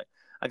 And I was like,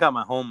 I got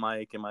my home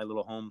mic and my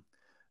little home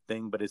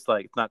thing, but it's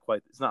like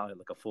it's not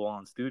like a full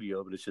on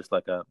studio, but it's just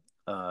like a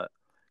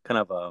kind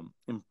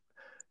of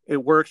it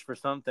works for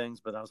some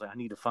things, but I was like, I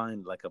need to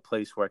find like a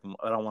place where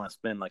I don't want to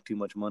spend like too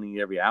much money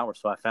every hour.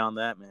 So I found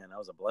that, man, that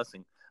was a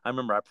blessing. I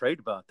remember I prayed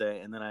about that,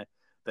 and then I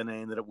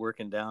ended up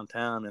working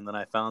downtown, and then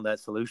I found that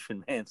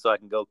solution, man. So I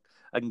can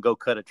go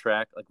cut a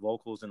track like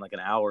vocals in like an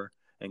hour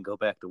and go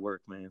back to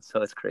work, man.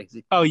 So it's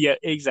crazy. Oh yeah,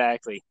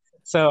 exactly.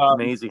 So It's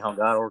amazing how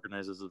God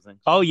organizes the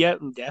things. oh yeah,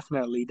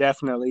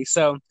 definitely.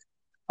 So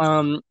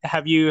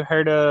have you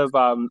heard of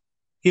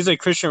he's a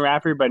Christian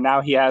rapper, but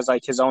now he has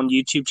like his own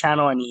YouTube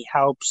channel and he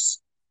helps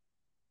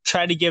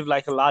try to give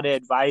like a lot of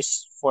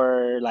advice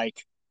for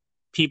like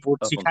people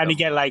Up to and kind of coming.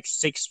 get like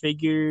six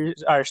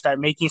figures or start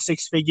making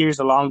six figures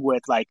along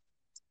with like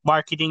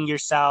marketing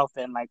yourself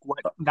and like what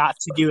not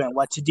to do and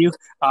what to do.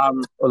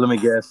 Oh, let me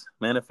guess.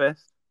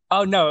 Manifest.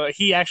 Oh no,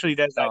 he actually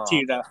does that Oh,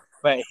 too though. okay.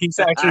 But he's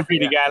actually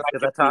pretty Yeah, good. I like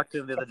because him I too. talked to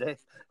him the other day.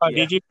 Oh, Yeah,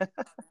 did you?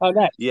 Oh,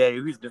 nice. yeah,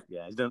 he's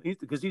done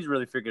because he's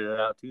really figured it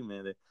out too,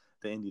 man.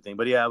 The indie thing,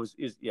 but yeah,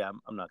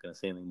 I'm not gonna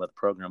say anything about the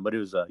program, but it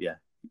was yeah,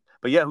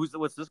 but yeah,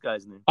 what's this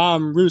guy's name?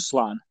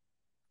 Ruslan.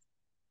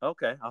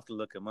 Okay, I'll have to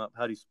look him up.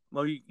 How do you?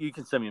 Well, you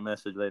can send me a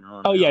message later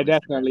on, Oh man, yeah, on Instagram.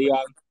 definitely.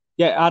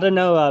 Yeah, I don't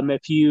know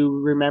if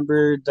you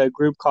remember the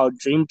group called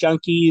Dream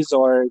Junkies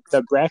or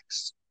the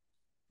Brex.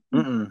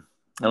 Mm-mm.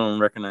 I don't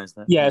recognize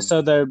that Yeah, name.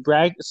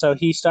 so so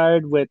he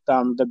started with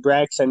the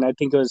Brex, and I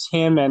think it was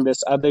him and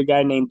this other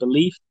guy named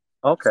Belief.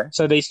 Okay.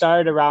 So they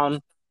started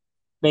around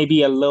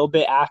maybe a little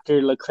bit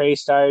after Lecrae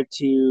started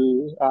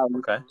to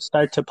Okay.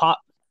 start to pop,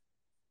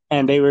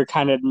 and they were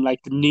kind of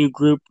like the new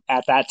group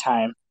at that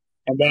time.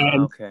 And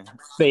then Okay.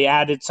 they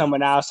added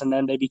someone else, and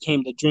then they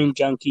became the Dream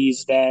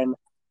Junkies. Then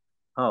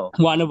Oh,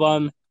 one of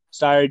them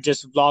started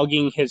just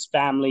vlogging his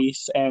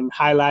families and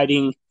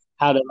highlighting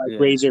how to like yeah.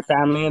 raise your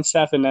family and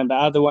stuff, and then the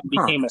other one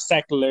Huh. became a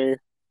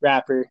secular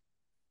rapper,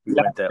 He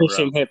left went that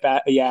Christian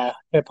route.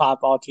 hip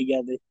hop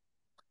altogether.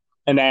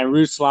 And then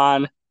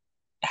Ruslan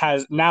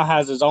has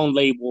his own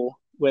label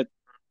with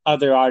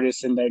other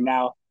artists in there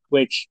now,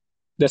 which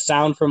the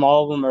sound from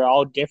all of them are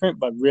all different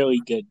but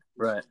really good.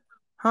 Right.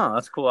 Huh.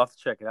 That's cool. I'll have to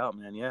check it out,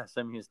 man. Yeah.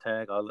 Send me his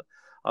tag. I'll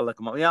look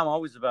him up. Yeah. I'm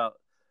always about.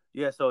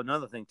 Yeah. So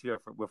another thing too,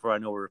 before I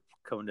know we're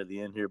coming to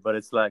the end here, but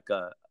it's like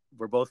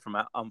we're both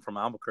I'm from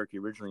Albuquerque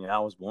originally. I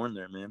was born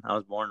there, man. I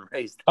was born and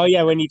raised. Oh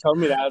yeah, when you told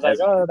me that, I was like, As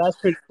a oh, kid. that's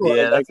pretty cool. I was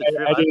Yeah, like, that's a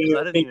trip. I didn't Because even I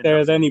didn't think even there know.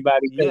 was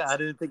anybody. Yeah, I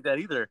didn't think that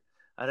either.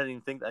 I didn't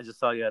even think. I just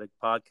saw you had a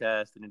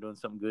podcast and you're doing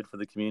something good for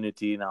the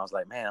community, and I was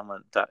like, man, I'm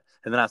gonna talk.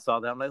 And then I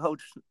saw that, I'm like,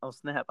 oh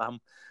snap,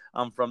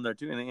 I'm from there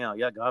too, and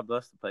yeah, God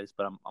bless the place,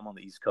 but I'm on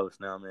the East Coast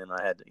now, man.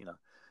 I had to,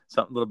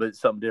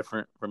 something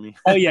different for me.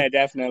 Oh yeah,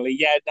 definitely.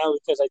 Yeah, no,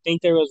 because I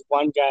think there was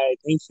one guy. I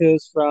think he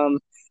was from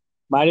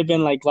might have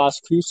been like Las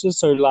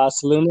Cruces or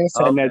Las Lunas,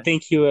 and I Okay,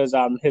 think he was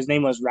his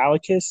name was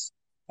Raulicus,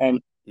 and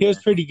he was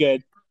yeah. pretty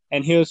good.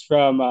 And he was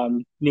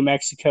from New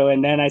Mexico.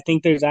 And then I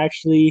think there's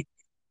actually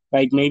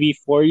like maybe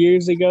 4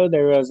 years ago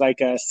there was like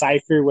a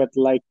cipher with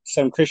like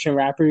some Christian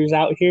rappers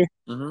out here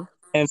Mhm.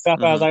 and stuff.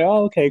 I was Mhm. like,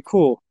 oh okay,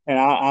 cool. and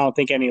I don't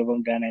think any of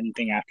them done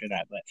anything after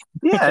that. But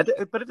yeah,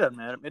 but it doesn't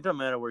matter. It doesn't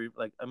matter where you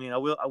like. I mean, I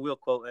will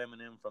quote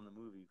Eminem from the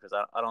movie because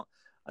I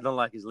don't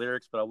like his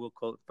lyrics, but I will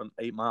quote from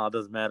 8 Mile. It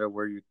doesn't matter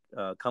where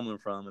you're coming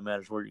from. It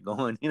matters where you're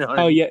going. You know what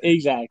I mean? Yeah,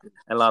 exactly.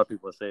 And a lot of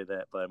people say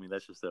that, but I mean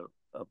that's just a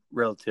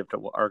relative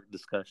to our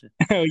discussion.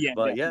 Oh yeah,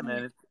 but definitely. Yeah,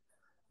 man.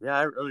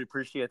 I really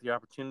appreciate the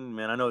opportunity,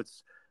 man. I know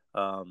it's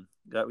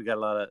we got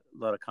a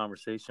lot of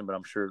conversation, but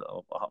I'm sure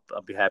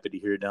I'll be happy to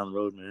hear it down the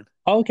road, man.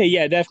 Okay,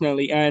 yeah,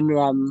 definitely. And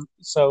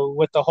so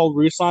with the whole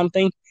Ruslan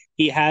thing,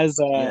 he has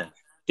a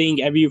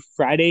thing every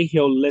Friday.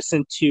 He'll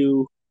listen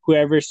to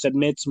whoever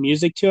submits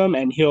music to him,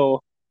 and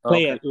he'll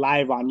play it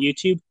live on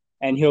YouTube.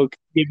 And he'll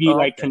give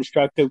you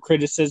constructive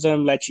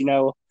criticism, let you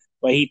know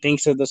what he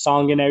thinks of the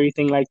song and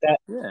everything like that.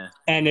 Yeah.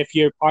 And if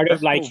you're part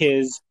of like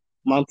his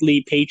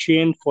monthly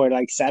Patreon for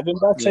like $7,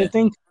 I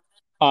think,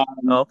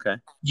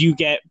 you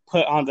get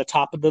put on the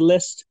top of the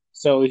list.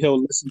 So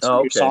he'll listen to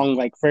your song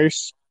like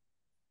first.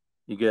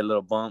 You get a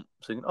little bump.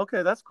 So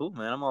okay, that's cool,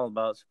 man. I'm all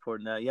about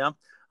supporting that. Yeah,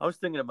 I was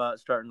thinking about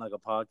starting like a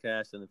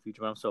podcast in the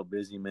future, but I'm so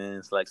busy, man.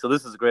 It's like, so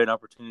this is a great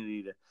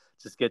opportunity to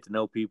just get to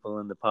know people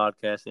in the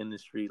podcast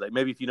industry. Like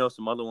maybe if you know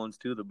some other ones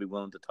too, they'll be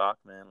willing to talk,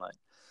 man. Like,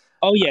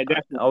 oh yeah,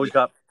 definitely. I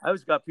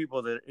always got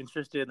people that are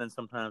interested, and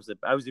sometimes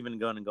I was even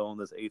going to go on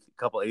this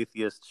couple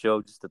atheist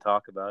show just to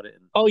talk about it.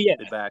 And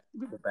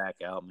they back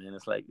out, man.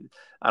 It's like,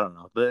 I don't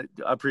know, but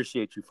I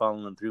appreciate you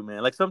following through,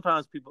 man. Like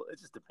sometimes people, it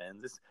just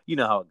depends. You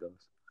know how it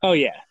goes. Oh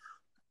yeah.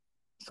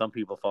 Some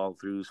people follow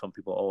through. Some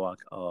people,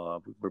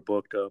 we're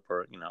booked up,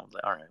 or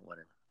like, all right,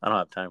 whatever. I don't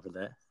have time for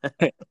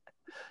that.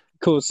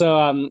 Cool.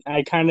 So,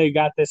 I kind of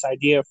got this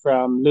idea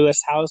from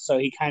Lewis House. So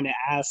he kind of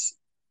asked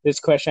this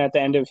question at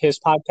the end of his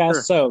podcast.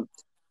 Sure. So,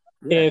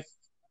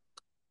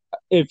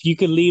 if you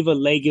could leave a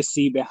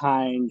legacy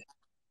behind,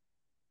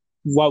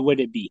 what would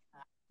it be?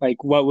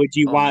 Like, what would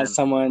you want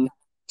someone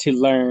to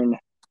learn,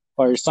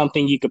 or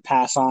something you could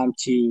pass on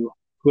to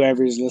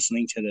whoever's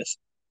listening to this?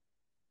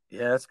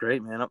 Yeah, that's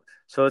great, man.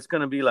 So it's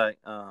going to be like,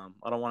 I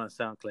don't want to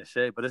sound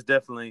cliche, but it's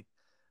definitely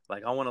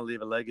like, I want to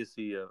leave a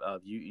legacy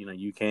of you.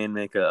 You can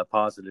make a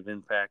positive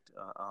impact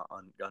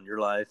on your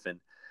life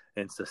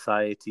and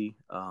society.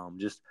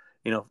 Just,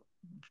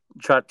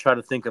 try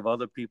to think of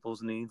other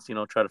people's needs,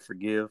 try to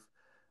forgive,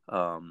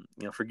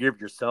 forgive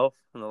yourself.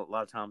 A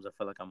lot of times I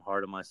feel like I'm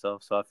hard on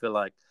myself. So I feel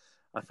like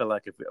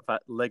if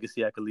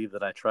legacy I could leave,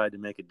 that I tried to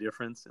make a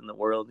difference in the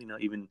world,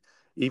 even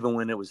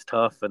when it was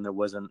tough and there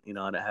wasn't,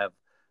 I didn't have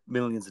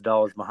millions of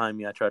dollars behind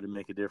me, I tried to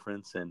make a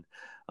difference. And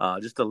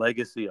just a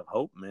legacy of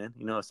hope, man.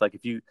 It's like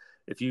if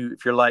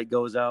your light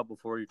goes out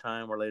before your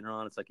time or later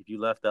on, it's like if you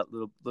left that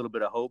little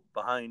bit of hope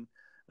behind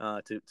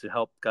to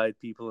help guide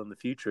people in the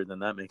future, then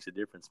that makes a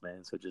difference,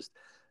 man. So just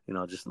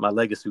my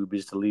legacy would be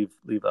just to leave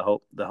the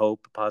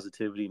hope,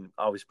 positivity, and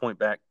always point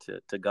back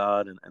to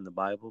God and the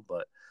Bible.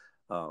 But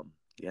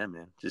yeah,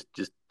 man,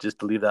 just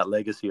to leave that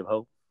legacy of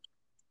hope.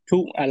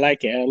 Cool. I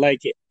like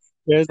it.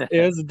 It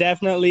was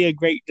definitely a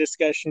great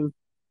discussion.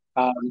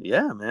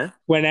 Yeah, man.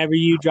 Whenever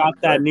you drop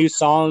that new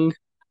song,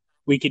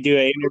 we could do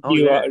an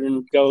interview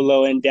and go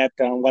low in depth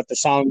on what the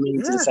song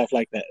means and stuff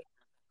like that.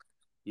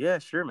 Yeah,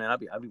 sure, man. I'd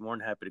be more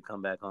than happy to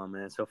come back on,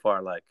 man. So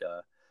far, like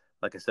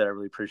I said, I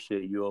really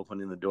appreciate you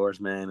opening the doors,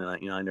 man.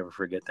 And I never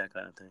forget that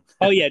kind of thing.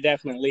 Oh yeah,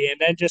 definitely.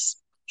 And then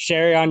just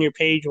share it on your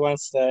page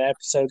once the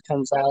episode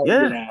comes out.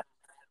 Yeah.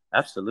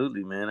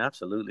 Absolutely, man.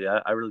 Absolutely.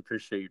 I really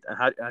appreciate you.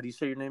 How do you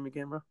say your name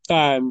again, bro?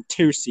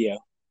 Tercio.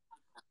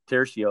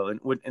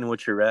 And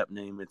what's your rap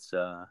name? It's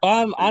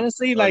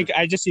honestly, like,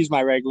 I just use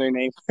my regular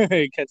name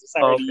because it's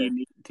already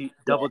unique.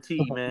 Double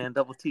T, man.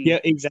 Double T. Yeah,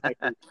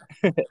 exactly.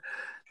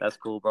 That's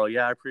cool, bro.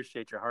 Yeah, I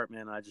appreciate your heart,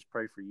 man. I just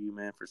pray for you,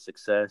 man, for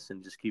success,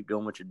 and just keep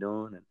doing what you're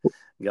doing, and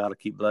God will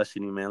keep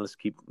blessing you, man. Let's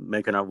keep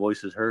making our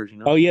voices heard,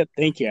 Oh yeah,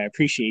 thank you. I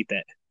appreciate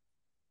that.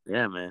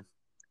 Yeah, man.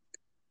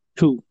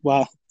 Cool.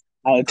 Well,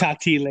 I'll talk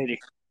to you later.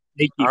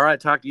 Thank you. All right,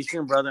 talk to you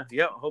soon, brother.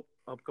 Yeah, hope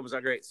it comes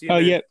out great. See you.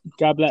 Yeah.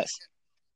 God bless.